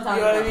works, sometimes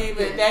you know it what I mean?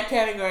 But that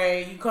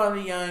category, you call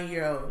me young,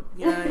 you're old.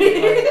 You know what I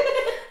mean?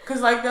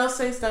 Because, like, they'll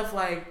say stuff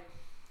like,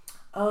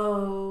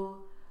 oh,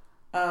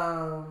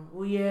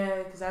 well,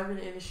 yeah, because I've been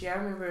in the industry. I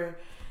remember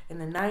in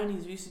the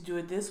 90s, we used to do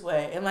it this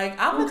way. And, like,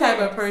 I'm the type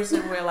of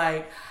person where,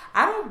 like,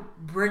 I don't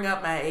bring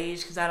up my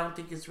age because I don't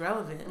think it's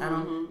relevant.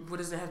 What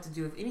does it have to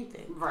do with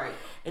anything? Right.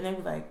 And they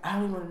be like, I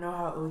don't even want to know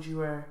how old you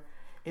were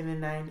in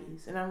the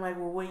 90s. And I'm like,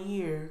 well, what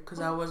year?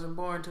 Because I wasn't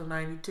born until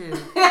 92.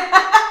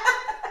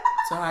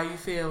 So how you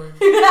feeling?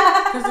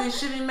 Because it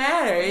shouldn't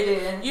matter.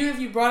 Even if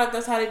you brought up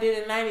that's how they did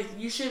in the 90s,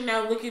 you shouldn't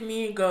now look at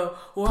me and go,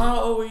 well, how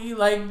old were you?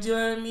 Like, do you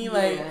know what I mean?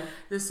 Like,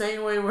 the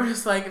same way where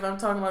it's like, if I'm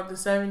talking about the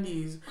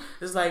 70s,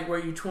 it's like, were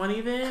you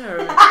 20 then or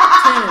 10?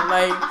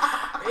 Like,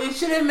 it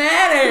shouldn't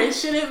matter. It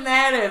shouldn't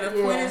matter.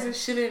 The point is, it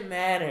shouldn't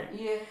matter.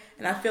 Yeah.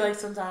 And I feel like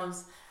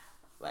sometimes,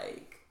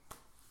 like,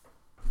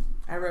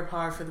 I rep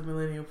hard for the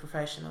millennial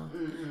professional.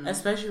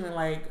 Especially when,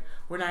 like,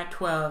 we're not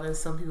 12 as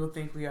some people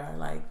think we are.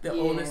 Like, the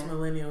oldest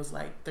millennial is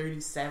like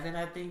 37,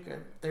 I think,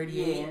 or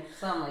 38. Yeah,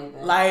 something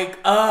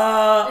like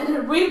that.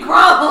 Like, we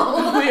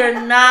grown. We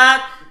are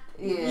not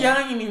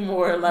young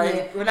anymore.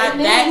 Like, we're not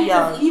that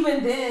young.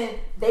 Even then,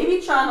 they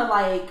be trying to,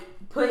 like,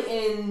 put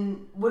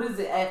in, what is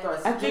it after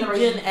us? I think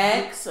Gen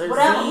X or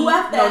whatever, Z. Who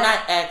after no,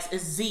 that? not X.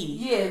 It's Z.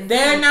 Yeah,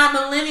 they're not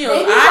millennials.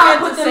 They be I have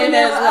to them say in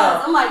that there as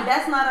well. I'm like,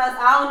 that's not us.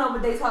 I don't know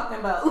what they talking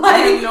about. Like, I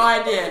have no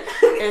idea.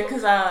 And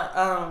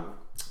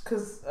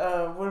because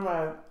one of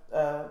my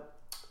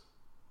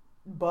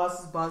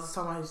bosses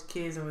talking about his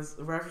kids and was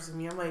referencing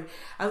me. I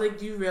was like,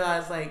 do you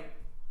realize, like,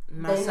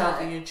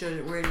 myself and your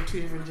children, we're in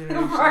 2 different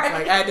generations. Right.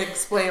 Like, I had to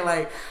explain,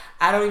 like,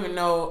 I don't even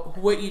know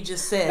what you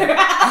just said.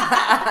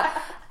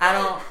 I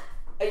don't.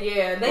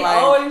 Yeah, they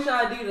always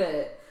try to do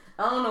that.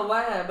 I don't know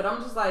why, but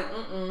I'm just like,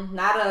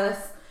 not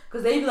us.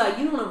 Because they be like,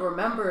 you don't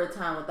remember a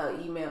time without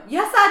email.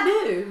 Yes, I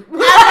do. I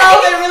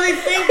know they really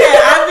think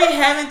that. I've been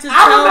having to tell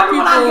people. I remember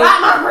when I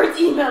got my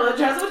first email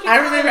address. What you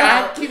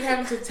I keep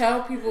having to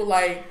tell people,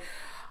 like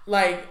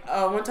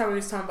one time we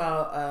was talking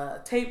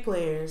about tape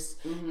players,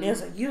 and they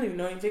was like, you don't even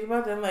know anything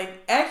about that. I'm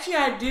like, actually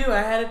I do.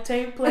 I had a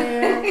tape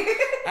player.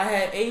 I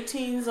had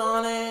 18s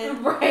on it.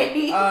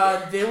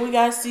 Right. Then we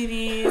got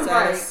CDs.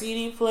 I had a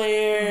CD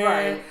player.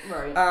 Right.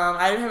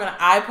 I didn't have an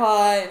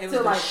iPod, and it was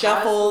the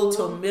shuffle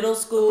till middle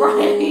school.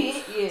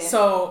 Right. Yeah.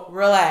 So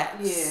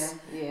relax.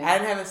 Yeah. I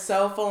didn't have a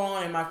cell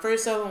phone, and my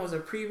first cell phone was a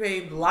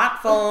prepaid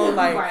block phone.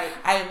 Like,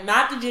 I am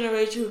not the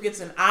generation who gets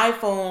an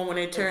iPhone when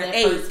they turn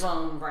 8. First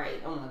phone,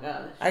 right? Oh my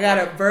gosh. I got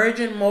a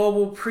Virgin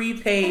Mobile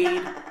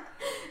prepaid,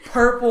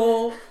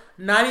 purple,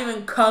 not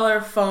even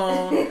color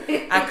phone.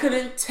 I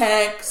couldn't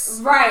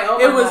text. Right. Oh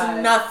my It was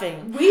God. Nothing.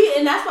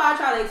 And that's why I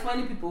try to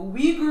explain to people.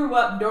 We grew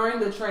up during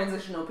the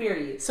transitional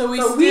period. So we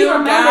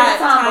remember got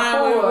the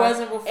time before, it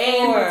wasn't before.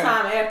 And the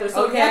time after.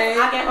 So yes,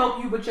 I can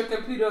help you with your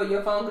computer or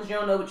your phone because you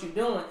don't know what you're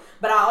doing.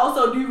 But I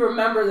also do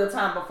remember the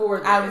time before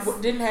this. I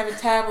didn't have a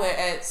tablet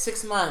at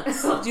 6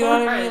 months. Do you know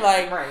what I mean?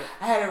 Like,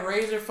 I had a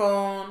Razr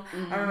phone.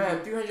 I remember I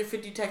had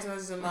 350 text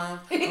messages a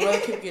month. My mother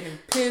kept getting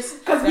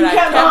pissed that I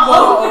kept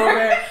going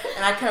over.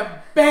 And I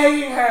kept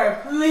begging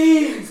her,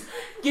 please,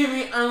 give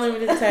me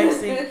unlimited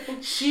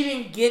texting. She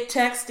didn't get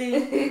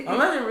texting. My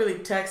mother didn't really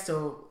text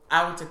till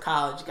I went to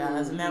college,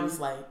 guys. And that was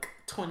like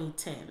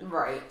 2010.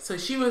 Right. So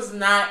she was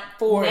not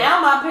for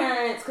now my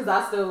parents, because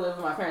I still live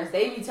with my parents,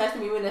 they be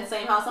texting me in the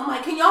same house. I'm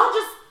like, can y'all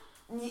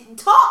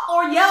just talk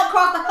or yell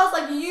across the house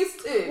like you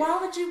used to?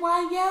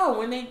 Why yell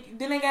when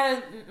they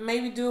gotta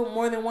maybe do it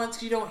more than once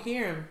because you don't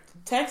hear them.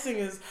 Texting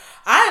is,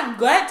 I am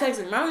glad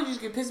texting. My mom used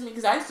to get pissed at me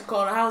because I used to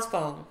call the house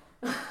phone.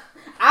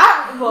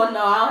 I don't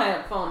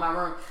have a phone in my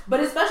room, but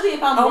especially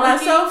if I'm working, my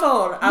cell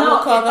phone, I will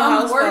call the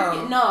house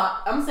phone. No,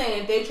 I'm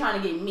saying if they're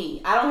trying to get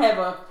me, I don't have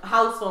a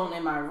house phone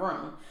in my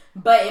room.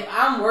 But if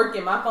I'm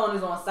working, my phone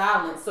is on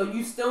silent, so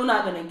you're still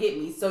not going to get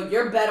me. So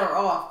you're better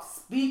off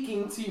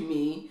speaking to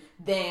me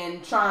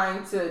than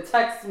trying to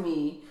text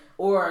me,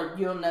 or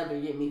you'll never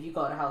get me if you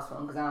call the house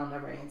phone, because I don't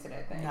never answer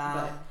that thing.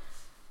 Nah. But,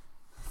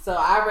 so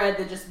I'd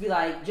rather just be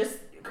like, just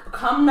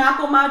come knock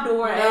on my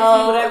door and ask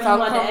me whatever you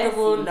want to ask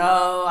me.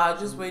 No, I'll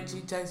just wait till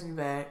you text me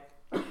back.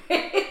 No,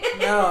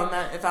 I'm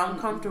not. If I'm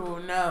comfortable,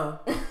 no.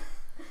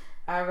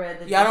 I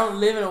rather y'all don't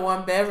live in a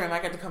 1-bedroom.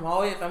 I got to come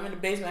all the way. If I'm in the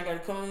basement, I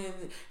got to come in.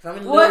 If I'm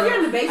in the if you're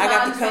in the basement, I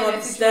got to come up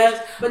the steps.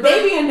 But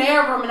they be in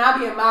their room and I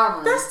be in my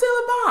room. That's still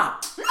a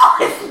bop.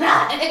 No, it's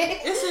not.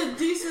 It's a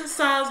decent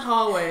sized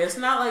hallway. It's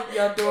not like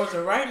your doors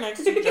are right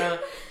next to each other.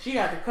 She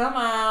got to come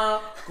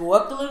out, go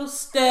up the little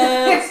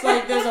steps.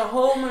 Like, there's a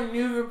whole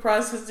maneuver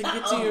process to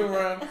get to your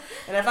room.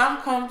 And if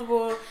I'm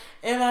comfortable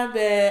in my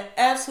bed,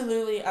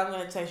 absolutely, I'm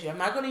going to text you. I'm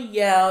not going to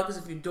yell, because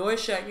if your door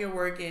is shut and you're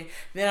working,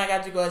 then I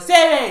got to go,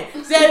 say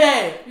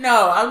it.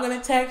 No, I'm going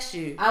to text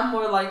you. I'm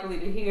more likely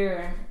to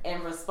hear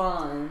and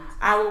respond.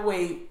 I will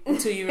wait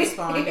until you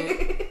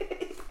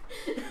responded.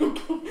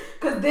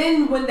 Because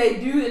then when they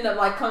do end up,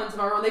 like, coming to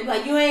my room, they be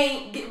like, you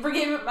ain't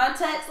forgetting my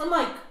text? I'm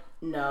like,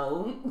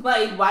 no.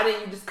 Like, why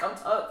didn't you just come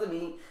talk to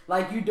me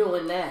like you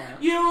doing now?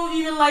 You don't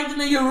even like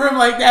them in your room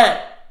like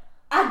that.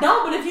 I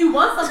don't, but if you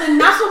want something,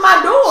 knock on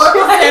my door. She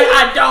said,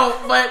 I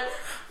don't, but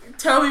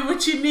tell me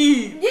what you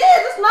need.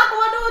 Yeah, just knock on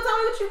my door and tell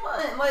me what you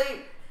want.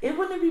 Like, it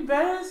wouldn't be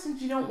better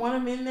since you don't want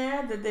them in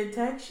there that they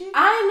text you?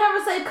 I ain't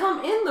never say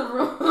come in the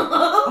room.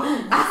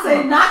 I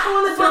say knock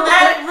on the door. For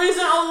that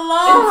reason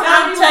alone,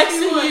 I'm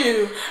texting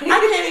you. I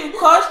can't even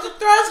cross the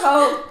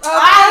threshold. I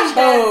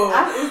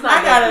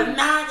gotta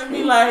knock and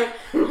be like,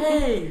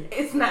 hey.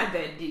 It's not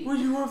that deep. What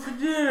do you want for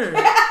dinner?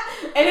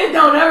 And it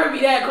don't ever be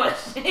that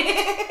question.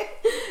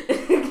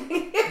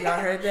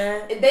 Y'all heard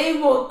that? They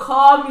will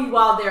call me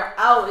while they're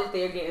out if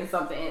they're getting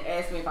something and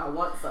ask me if I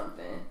want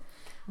something.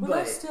 Well, but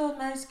that's still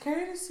nice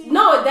courtesy.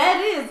 No,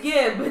 that is,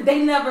 yeah, but they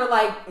never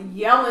like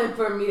yelling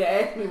for me to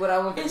ask me what I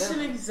want for It's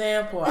dinner. an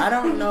example. I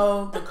don't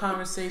know the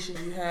conversation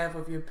you have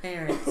with your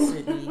parents,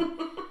 Sydney.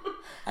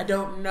 I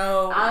don't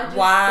know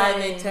why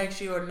they text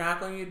you or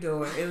knock on your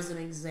door. It was an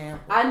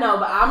example. I know,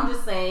 but I'm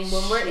just saying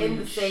when we're in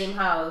the same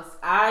house,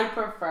 I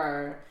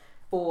prefer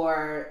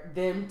for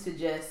them to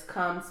just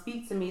come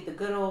speak to me the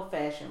good old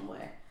fashioned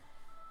way.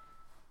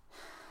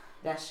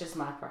 That's just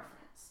my preference.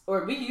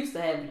 Or we used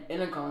to have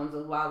intercoms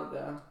a while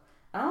ago.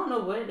 I don't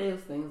know where those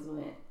things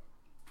went.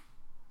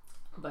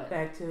 But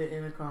back to the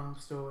intercom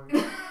story.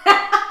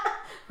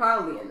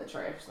 Probably in the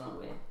trash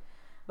somewhere.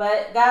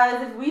 But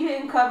guys, if we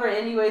didn't cover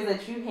any ways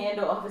that you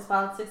handle office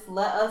politics,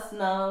 let us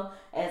know.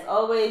 As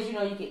always, you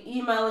can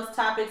email us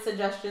topic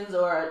suggestions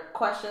or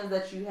questions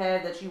that you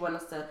have that you want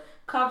us to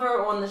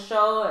cover on the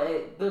show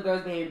at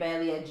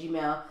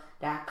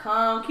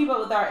goodgirlsbehavingbadly@gmail.com. Keep up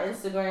with our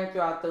Instagram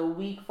throughout the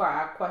week for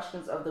our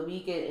questions of the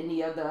week and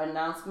any other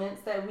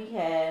announcements that we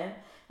have.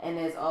 And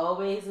as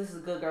always, this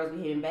is Good Girls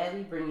Behaving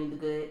Badly, bringing you the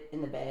good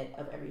and the bad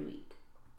of every week.